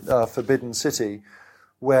Forbidden City,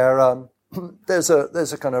 where there's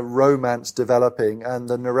a kind of romance developing, and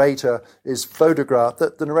the narrator is photographed.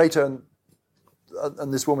 The narrator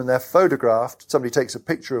and this woman, they're photographed. Somebody takes a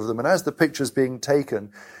picture of them, and as the picture's being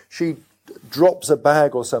taken, she drops a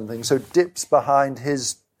bag or something, so dips behind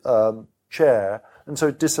his chair, and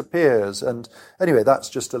so disappears. And anyway, that's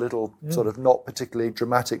just a little sort of not particularly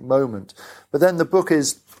dramatic moment. But then the book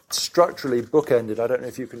is structurally bookended. I don't know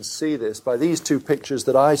if you can see this by these two pictures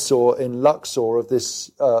that I saw in Luxor of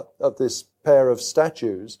this pair of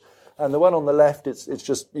statues. And the one on the left, it's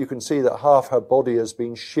just, you can see that half her body has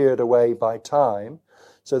been sheared away by time.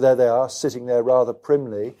 So there they are, sitting there rather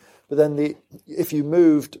primly. But then if you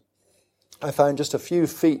moved, I found, just a few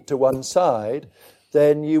feet to one side,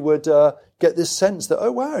 then you would get this sense that,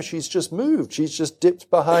 oh wow, she's just moved. She's just dipped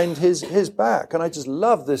behind his back. And I just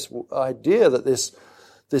love this idea that this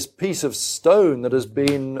piece of stone that has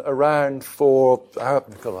been around for, God,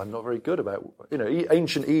 I'm not very good about,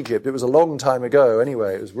 ancient Egypt. It was a long time ago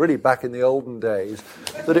anyway. It was really back in the olden days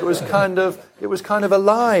that it was kind of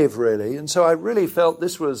alive, really. And so I really felt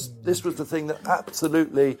this was the thing that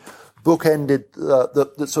absolutely bookended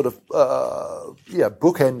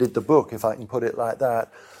bookended the book, if I can put it like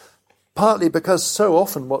that. Partly because so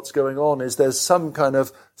often what's going on is there's some kind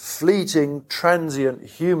of fleeting, transient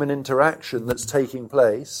human interaction that's taking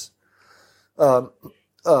place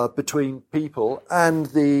between people and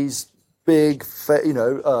these big,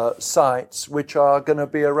 sites which are going to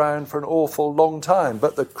be around for an awful long time.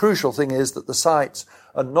 But the crucial thing is that the sites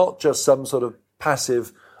are not just some sort of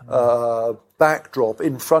passive backdrop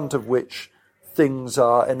in front of which things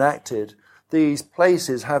are enacted. These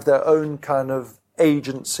places have their own kind of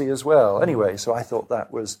agency as well. Anyway, so I thought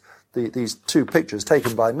that was these two pictures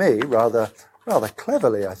taken by me rather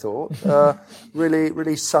cleverly, I thought,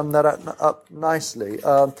 really summed that up nicely.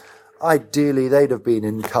 Ideally, they'd have been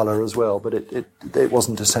in colour as well, but it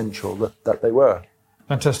wasn't essential that they were.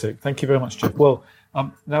 Fantastic. Thank you very much, Jeff. Well,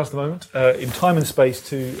 now's the moment in time and space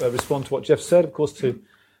to respond to what Jeff said, of course, to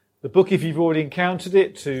the book if you've already encountered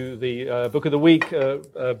it, to the Book of the Week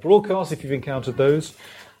broadcast if you've encountered those,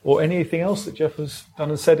 or anything else that Jeff has done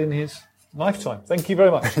and said in his lifetime. Thank you very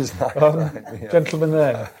much. Gentleman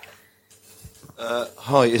there.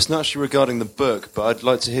 Hi, it's not actually regarding the book, but I'd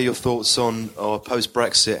like to hear your thoughts on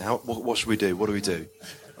post-Brexit. What should we do? What do we do?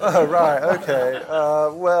 Oh, right, okay.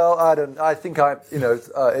 Well, I think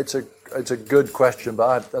it's a good question,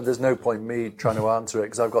 but there's no point me trying to answer it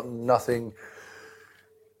because I've got nothing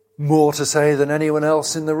more to say than anyone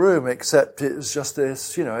else in the room, except it was just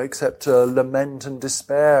this, except lament and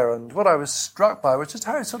despair. And what I was struck by was just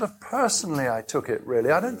how sort of personally I took it,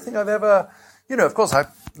 really. I don't think I've ever, of course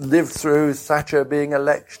I've lived through Thatcher being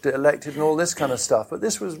elected and all this kind of stuff, but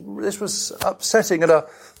this was upsetting at a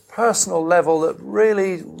personal level that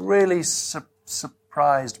really, really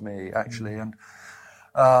surprised me, actually. And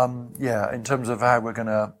in terms of how we're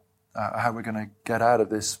gonna get out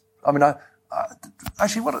of this. I mean,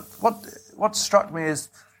 actually, what struck me is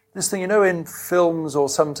this thing, in films or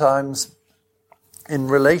sometimes in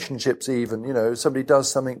relationships even, somebody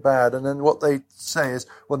does something bad and then what they say is,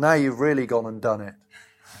 well, now you've really gone and done it.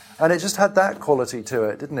 And it just had that quality to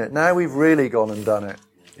it, didn't it? Now we've really gone and done it,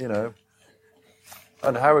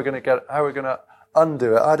 And how we're going to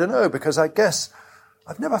undo it, I don't know, because I guess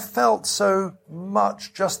I've never felt so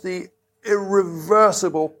much just the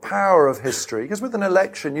irreversible power of history. Because with an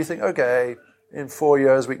election, you think, okay, in 4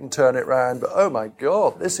 years we can turn it round, but oh my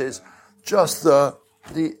God, this is just the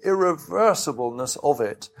irreversibleness of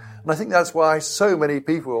it. And I think that's why so many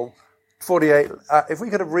people, if we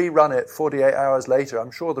could have rerun it 48 hours later,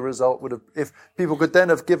 I'm sure the result would have, if people could then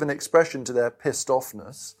have given expression to their pissed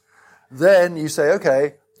offness, then you say,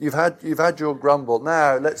 okay, you've had your grumble.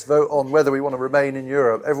 Now let's vote on whether we want to remain in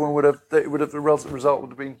Europe. The result would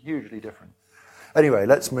have been hugely different. Anyway,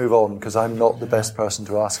 let's move on because I'm not the best person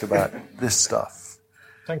to ask about this stuff.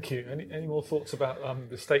 Thank you. Any more thoughts about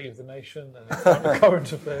the state of the nation and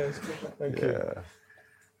current affairs? Thank you.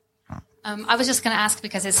 I was just going to ask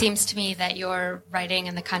because it seems to me that your writing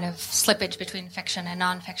and the kind of slippage between fiction and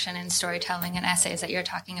nonfiction and storytelling and essays that you're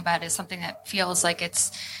talking about is something that feels like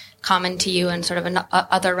it's common to you and sort of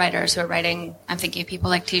other writers who are writing. I'm thinking of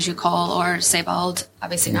people like Teju Cole or Sebald,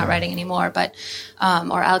 obviously not writing anymore, but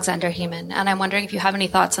or Alexander Heman. And I'm wondering if you have any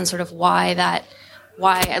thoughts on sort of why,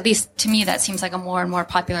 at least to me, that seems like a more and more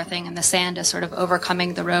popular thing, and the sand is sort of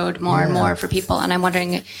overcoming the road more and more for people. And I'm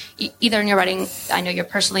wondering, either in your writing, I know you're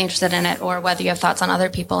personally interested in it, or whether you have thoughts on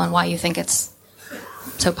other people and why you think it's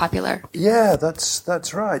so popular. Yeah,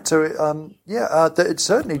 that's right. So, it's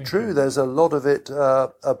certainly true. There's a lot of it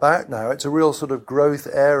about now. It's a real sort of growth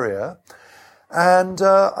area. And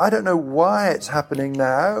I don't know why it's happening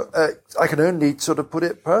now. I can only sort of put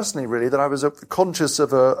it personally, really, that I was conscious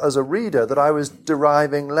of as a reader that I was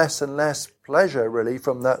deriving less and less pleasure, really,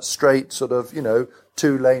 from that straight sort of,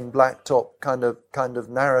 two-lane blacktop kind of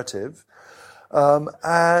narrative.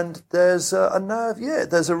 And there's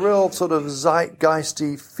there's a real sort of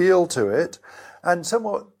zeitgeisty feel to it. And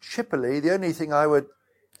somewhat chippily, the only thing I would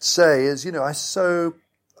say is,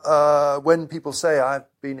 when people say I've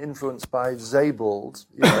been influenced by Sebald,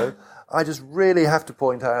 I just really have to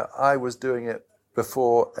point out I was doing it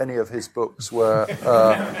before any of his books were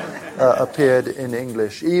appeared in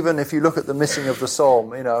English. Even if you look at The Missing of the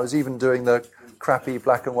Psalm, I was even doing the crappy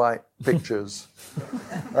black and white pictures.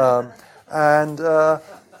 But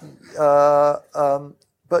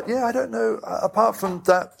yeah, I don't know. Apart from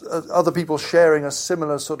that, other people sharing a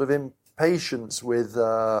similar sort of impatience with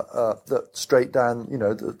the straight down,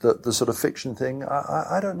 the sort of fiction thing.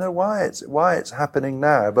 I don't know why it's happening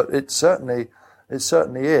now, but it certainly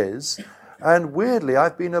is. And weirdly,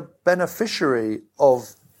 I've been a beneficiary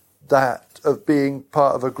of that, of being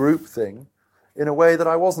part of a group thing, in a way that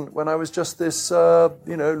I wasn't when I was just this,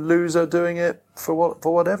 loser doing it for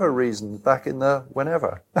whatever reason back in the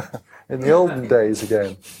whenever, in the olden days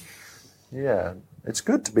again. Yeah, it's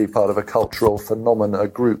good to be part of a cultural phenomenon, a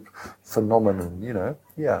group phenomenon.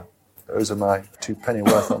 Yeah, those are my 2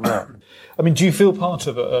 pennyworth on that. I mean, do you feel part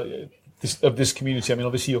of this community? I mean,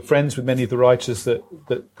 obviously you're friends with many of the writers that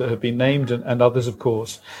have been named and others, of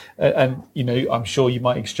course. And I'm sure you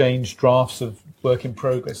might exchange drafts of work in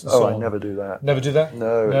progress and so on. I never do that. Never do that?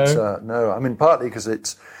 No. No. I mean, partly because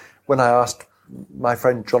it's when I asked my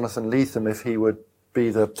friend Jonathan Lethem if he would be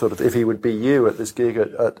if he would be you at this gig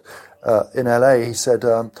in LA, he said,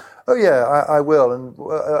 "Oh yeah, I will." And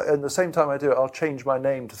at the same time I do it, I'll change my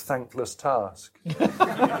name to Thankless Task.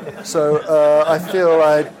 So I feel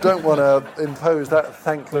I don't want to impose that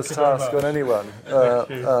thankless task on anyone. No,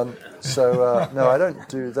 I don't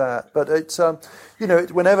do that. But it's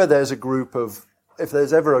whenever there's a group of, if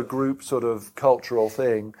there's ever a group sort of cultural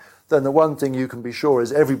thing, then the one thing you can be sure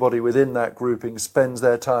is everybody within that grouping spends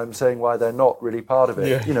their time saying why they're not really part of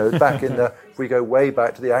it. Yeah. Back in if we go way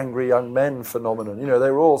back to the angry young men phenomenon, they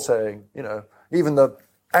were all saying, even the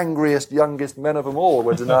angriest, youngest men of them all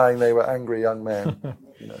were denying they were angry young men.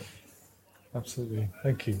 Absolutely.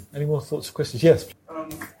 Thank you. Any more thoughts or questions? Yes.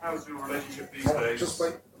 How's your relationship these days?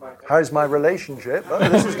 How's my relationship? Oh,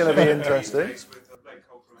 this is going to be interesting.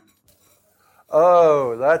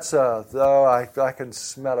 Oh, I can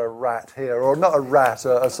smell a rat here, or not a rat,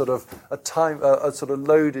 a sort of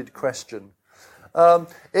loaded question.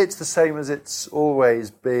 It's the same as it's always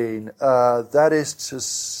been. That is to,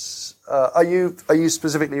 are you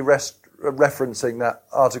specifically referencing that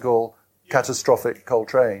article, Catastrophic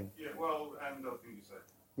Coltrane? Yeah, well, and other things you said.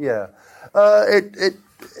 Yeah,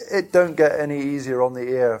 it don't get any easier on the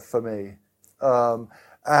ear for me,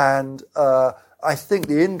 I think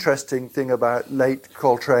the interesting thing about late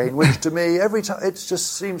Coltrane, which to me, every time, it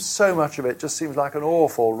just seems, so much of it just seems like an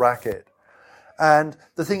awful racket. And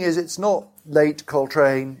the thing is, it's not late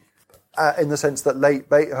Coltrane in the sense that late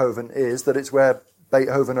Beethoven is, that it's where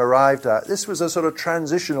Beethoven arrived at. This was a sort of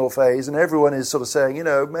transitional phase, and everyone is sort of saying,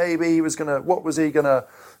 maybe he was what was going to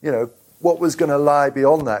lie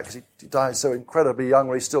beyond that, because he died so incredibly young,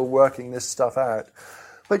 where he's still working this stuff out.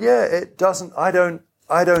 But yeah, it doesn't,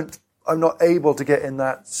 I'm not able to get in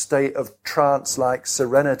that state of trance-like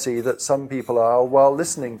serenity that some people are while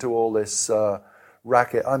listening to all this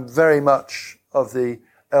racket. I'm very much of the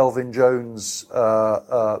Elvin Jones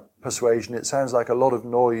persuasion. It sounds like a lot of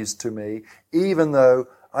noise to me, even though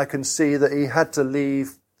I can see that he had to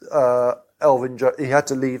leave he had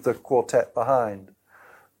to leave the quartet behind.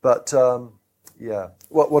 But yeah,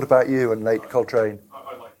 what about you and late Coltrane?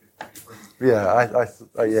 I like it. Yeah,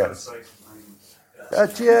 yes.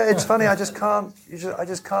 Yeah, it's funny. I just can't. I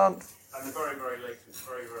just can't. And the very, very late. It's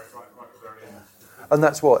very, very right at the very end. And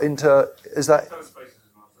that's what is that?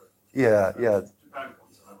 Yeah. Japan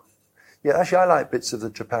concert. Yeah, actually, I like bits of the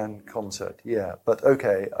Japan concert. Yeah, but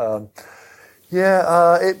okay.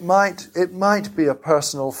 It might be a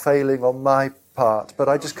personal failing on my part, but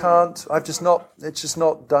I just can't. It's just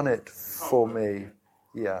not done it for me.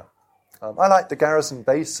 Yeah. I like the Garrison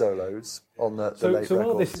bass solos on the late records. So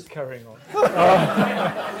while this is carrying on,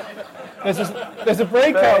 There's a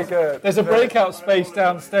breakout. Very good. There's a breakout space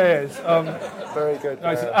downstairs. Very good. No,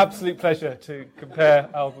 it's an absolute pleasure to compare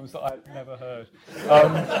albums that I've never heard.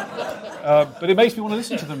 But it makes me want to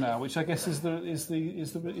listen to them now, which I guess is the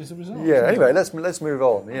result. Yeah. Anyway, let's move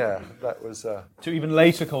on. Yeah, that was to even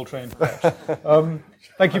later Coltrane. Perhaps.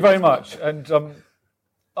 Thank you very much. And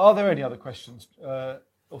are there any other questions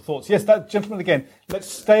or thoughts? Yes, that gentleman again. Let's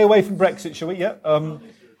stay away from Brexit, shall we? Yeah.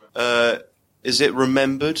 Is it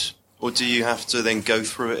remembered, or do you have to then go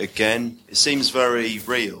through it again? It seems very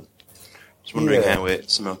real. I was wondering how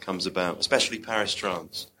it somehow comes about, especially Paris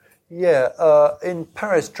Trance. Yeah, in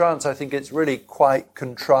Paris Trance, I think it's really quite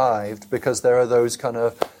contrived because there are those kind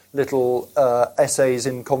of little essays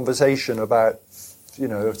in conversation about,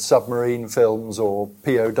 submarine films or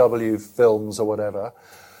POW films or whatever.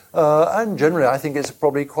 And generally, I think it's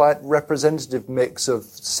probably quite representative mix of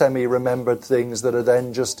semi-remembered things that are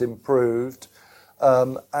then just improved.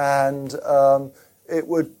 And it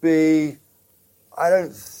would be,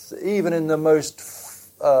 even in the most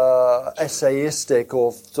essayistic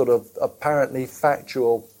or sort of apparently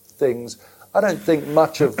factual things, I don't think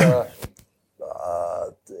much of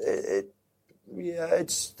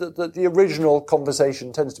it's the original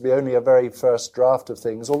conversation tends to be only a very first draft of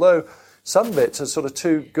things, although some bits are sort of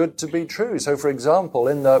too good to be true. So, for example,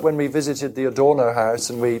 when we visited the Adorno house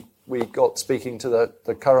and we got speaking to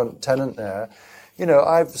the current tenant there,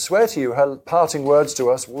 I swear to you, her parting words to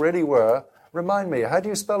us really were, "Remind me, how do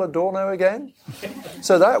you spell Adorno again?"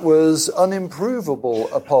 So that was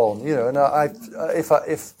unimprovable upon, and I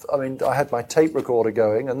had my tape recorder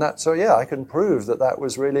going, and I can prove that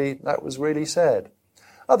was really said.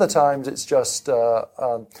 Other times it's just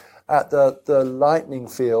at the Lightning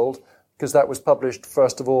Field, because that was published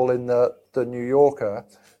first of all in the New Yorker,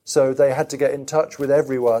 so they had to get in touch with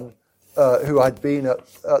everyone who I'd been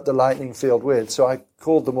at the Lightning Field with. So I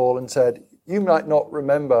called them all and said, "You might not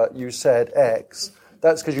remember you said X.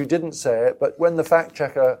 That's because you didn't say it. But when the fact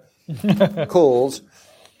checker calls,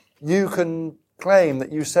 you can claim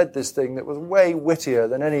that you said this thing that was way wittier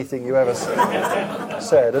than anything you ever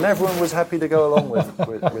said." And everyone was happy to go along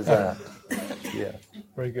with that. Yeah.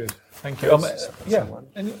 Very good. Thank you.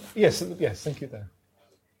 Yes, thank you there.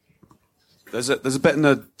 There's a bit in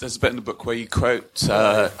the book where you quote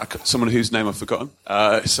someone whose name I've forgotten,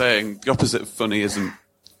 saying the opposite of funny isn't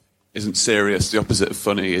serious. The opposite of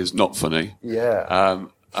funny is not funny. Yeah. And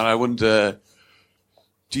I wonder,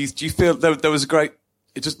 do you feel there was a great?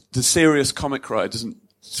 The serious comic writer doesn't,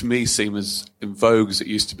 to me, seem as in vogue as it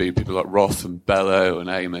used to be. People like Roth and Bellow and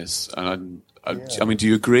Amos. And I mean, do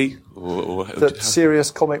you agree? Or that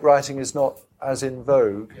serious comic writing is not as in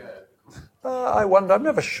vogue? Yeah. I wonder. I'm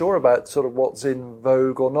never sure about sort of what's in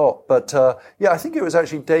vogue or not. But I think it was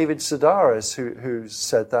actually David Sedaris who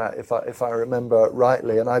said that, if I remember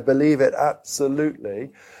rightly, and I believe it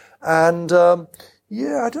absolutely. And I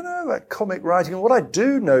don't know about comic writing. What I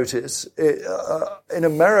do notice in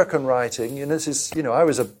American writing, this is, I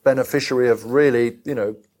was a beneficiary of really,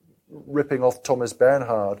 ripping off Thomas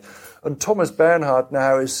Bernhard. And Thomas Bernhard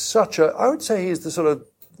now is I would say he's the sort of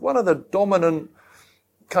one of the dominant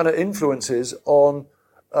kind of influences on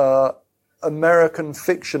American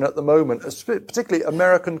fiction at the moment, particularly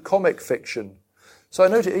American comic fiction. So I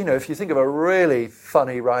noticed, if you think of a really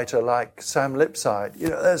funny writer like Sam Lipsyte,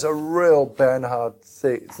 there's a real Bernhard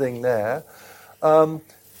thing there.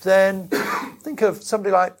 Then think of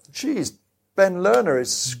somebody like, Ben Lerner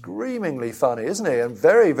is screamingly funny, isn't he? And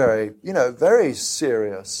very, very, very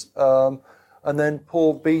serious. And then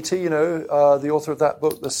Paul Beatty, the author of that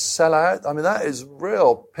book, The Sellout. I mean, that is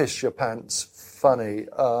real piss your pants funny.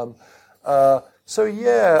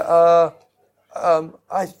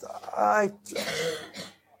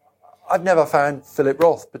 I've never found Philip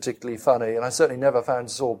Roth particularly funny, and I certainly never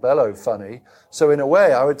found Saul Bellow funny. So in a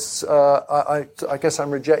way, I guess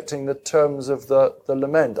I'm rejecting the terms of the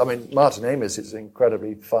lament. I mean, Martin Amis is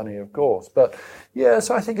incredibly funny, of course, but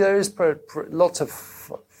so I think there is lots of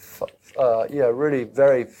really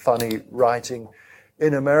very funny writing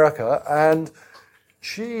in America, and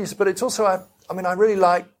but it's also I really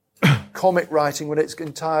like comic writing when it's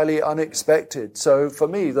entirely unexpected. So for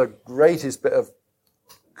me, the greatest bit of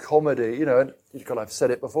comedy, and I've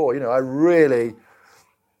said it before, I really,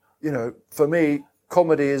 for me,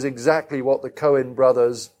 comedy is exactly what the Coen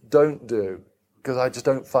brothers don't do, because I just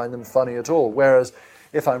don't find them funny at all. Whereas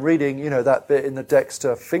if I'm reading, that bit in the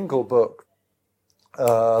Dexter Finkel book,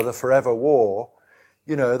 The Forever War,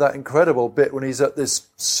 that incredible bit when he's at this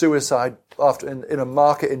suicide in a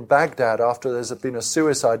market in Baghdad after there's been a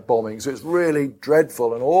suicide bombing. So it's really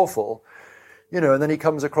dreadful and awful, and then he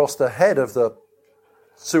comes across the head of the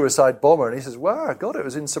suicide bomber, and he says, wow, God, it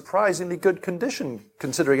was in surprisingly good condition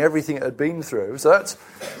considering everything it had been through. So that's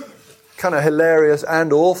kind of hilarious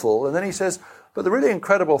and awful. And then he says, but the really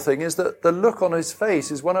incredible thing is that the look on his face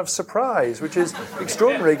is one of surprise, which is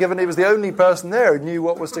extraordinary given he was the only person there who knew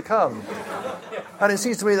what was to come. And it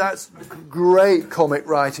seems to me that's great comic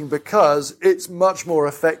writing because it's much more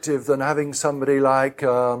effective than having somebody like,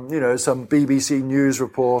 some BBC news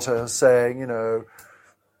reporter saying,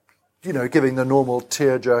 giving the normal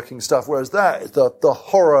tear-jerking stuff, whereas the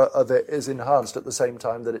horror of it is enhanced at the same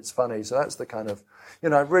time that it's funny. So that's the kind of,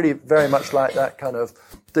 I really very much like that kind of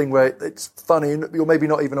thing where it's funny, you're maybe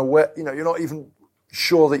not even aware, you're not even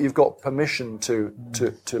sure that you've got permission to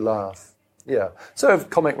laugh. Yeah. So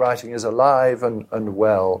comic writing is alive and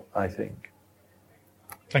well, I think.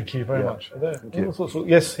 Thank you very much. Thank you.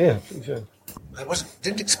 Yes, here. Please, yeah. I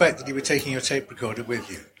didn't expect that you were taking your tape recorder with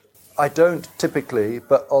you. I don't typically,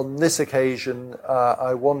 but on this occasion,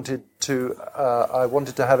 I wanted to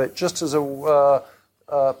have it just as a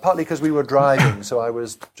partly because we were driving, so I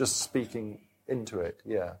was just speaking into it.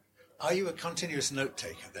 Yeah. Are you a continuous note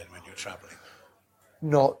taker then when you're travelling?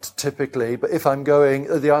 Not typically, but if I'm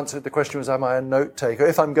going, the answer to the question was, am I a note taker?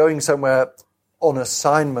 If I'm going somewhere on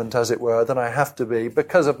assignment, as it were, then I have to be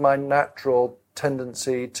because of my natural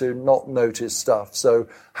tendency to not notice stuff. So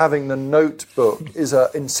having the notebook is an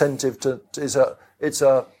incentive it's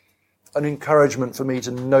an encouragement for me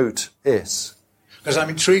to notice. Because I'm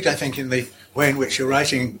intrigued, I think, in the way in which your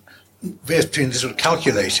writing veers between the sort of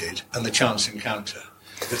calculated and the chance encounter.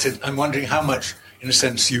 I'm wondering how much, in a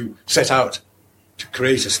sense, you set out to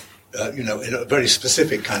create in a very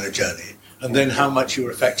specific kind of journey, and then how much you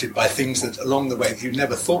were affected by things that along the way that you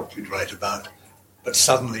never thought you'd write about, but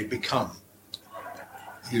suddenly become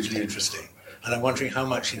hugely interesting. And I'm wondering how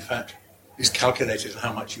much, in fact, is calculated and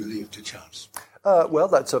how much you leave to chance. Well,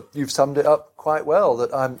 you've summed it up quite well,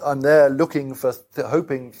 that I'm there looking for,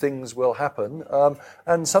 hoping things will happen,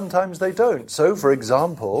 and sometimes they don't. So, for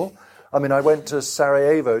example, I went to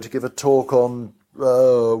Sarajevo to give a talk on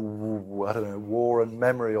war and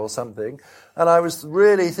memory or something, and I was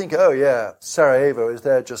really thinking, oh yeah, Sarajevo is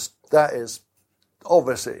there, that is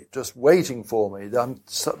obviously just waiting for me.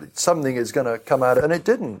 Something is going to come out, and it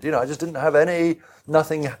didn't. I just didn't have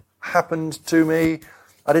nothing happened to me.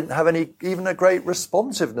 I didn't have even a great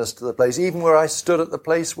responsiveness to the place, even where I stood at the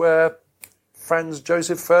place where Franz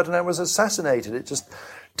Joseph Ferdinand was assassinated. It just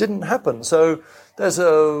didn't happen. So there's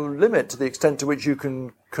a limit to the extent to which you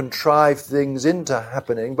can contrive things into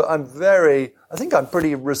happening, but I'm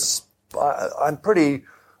pretty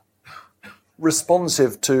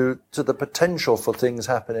responsive to the potential for things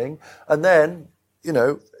happening. And then,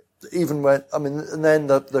 even when, and then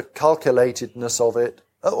the calculatedness of it,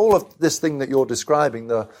 all of this thing that you're describing,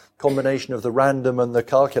 the combination of the random and the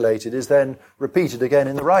calculated, is then repeated again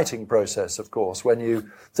in the writing process, of course,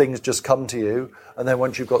 when things just come to you, and then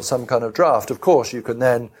once you've got some kind of draft, of course, you can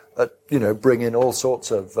then, bring in all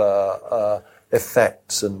sorts of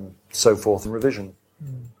effects and so forth and revision.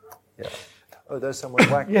 Yeah. Oh, there's someone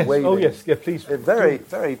yes. waving. Oh, yes, yeah, please. Very,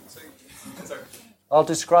 very... I'll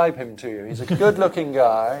describe him to you. He's a good-looking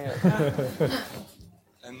guy.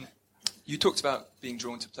 You talked about being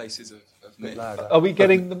drawn to places of myth. Are we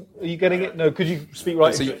getting them? Are you getting it? No, could you speak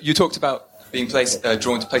right So into it? you talked about being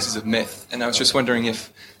drawn to places of myth, and I was just wondering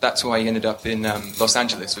if that's why you ended up in Los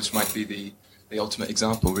Angeles, which might be the ultimate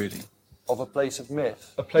example, really. Of a place of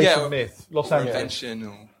myth? A place of myth, Los Angeles.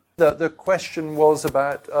 Invention The question was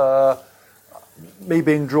about me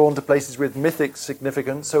being drawn to places with mythic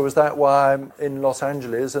significance, so is that why I'm in Los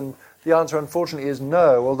Angeles? And the answer, unfortunately, is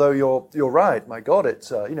no. Although you're right. My God,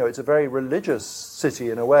 it's a very religious city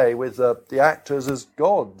in a way, with the actors as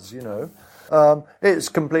gods. It's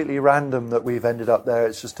completely random that we've ended up there.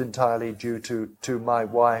 It's just entirely due to my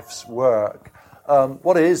wife's work.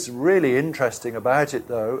 What is really interesting about it,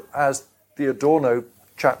 though, as the Adorno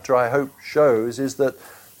chapter I hope shows, is that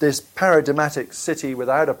this paradigmatic city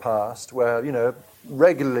without a past, where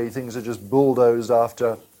regularly things are just bulldozed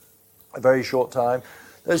after a very short time.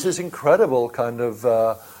 There's this incredible kind of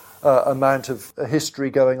amount of history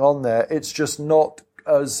going on there. It's just not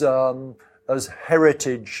as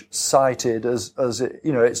heritage cited as it.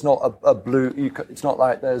 It's not a blue. It's not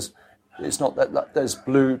like there's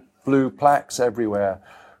blue plaques everywhere.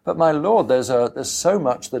 But my Lord, there's so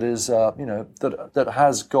much that is that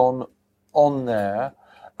has gone on there,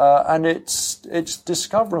 and it's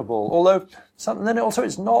discoverable. Although then also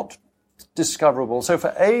it's not discoverable. So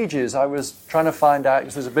for ages I was trying to find out,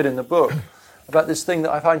 because there's a bit in the book about this thing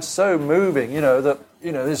that I find so moving, that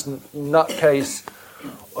this nutcase,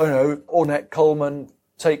 Ornette Coleman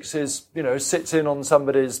takes his, sits in on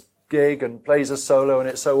somebody's gig and plays a solo, and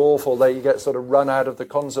it's so awful that you get sort of run out of the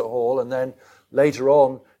concert hall, and then later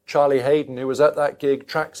on, Charlie Hayden, who was at that gig,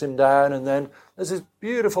 tracks him down, and then there's this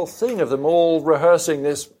beautiful thing of them all rehearsing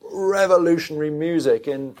this revolutionary music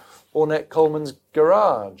in Ornette Coleman's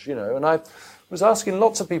garage, and I was asking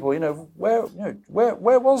lots of people, where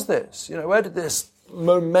was this? Where did this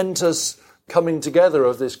momentous coming together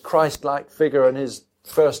of this Christ-like figure and his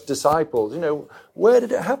first disciples, where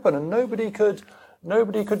did it happen? And nobody could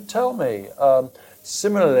tell me.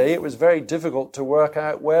 Similarly, it was very difficult to work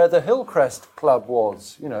out where the Hillcrest Club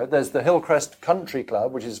was. There's the Hillcrest Country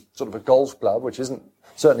Club, which is sort of a golf club, which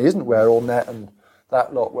certainly isn't where Ornette and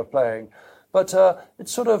that lot were playing. But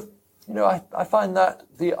it's sort of, I find that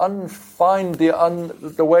the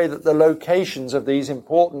way that the locations of these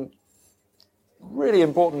really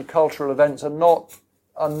important cultural events are not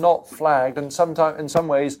flagged, and sometimes, in some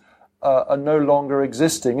ways, are no longer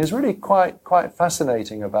existing, is really quite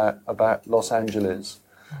fascinating about Los Angeles.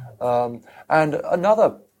 And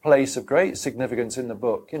another place of great significance in the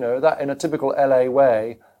book, that in a typical LA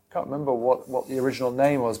way, I can't remember what the original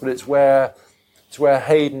name was, but it's where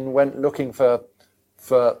Hayden went looking for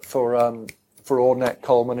Ornette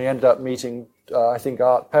Coleman. He ended up meeting, I think,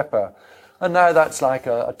 Art Pepper. And now that's like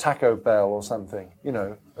a Taco Bell or something,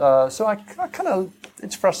 So I kind of,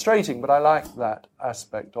 it's frustrating, but I like that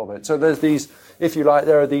aspect of it. So there's these, if you like,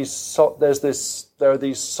 there are these song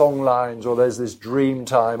lines, or there's this dream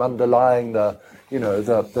time underlying the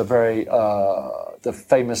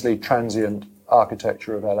famously transient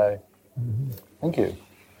architecture of LA. Mm-hmm. Thank you.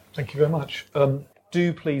 Thank you very much.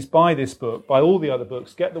 Do please buy this book, buy all the other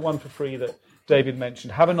books, get the one for free that David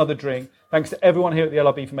mentioned, have another drink. Thanks to everyone here at the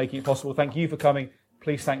LRB for making it possible. Thank you for coming.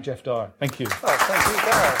 Please thank Geoff Dyer. Thank you. Oh, thank you,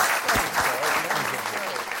 Gareth.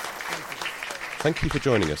 Thank you for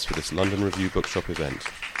joining us for this London Review Bookshop event.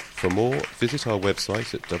 For more, visit our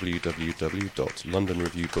website at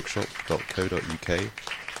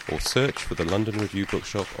www.londonreviewbookshop.co.uk or search for the London Review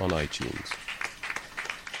Bookshop on iTunes.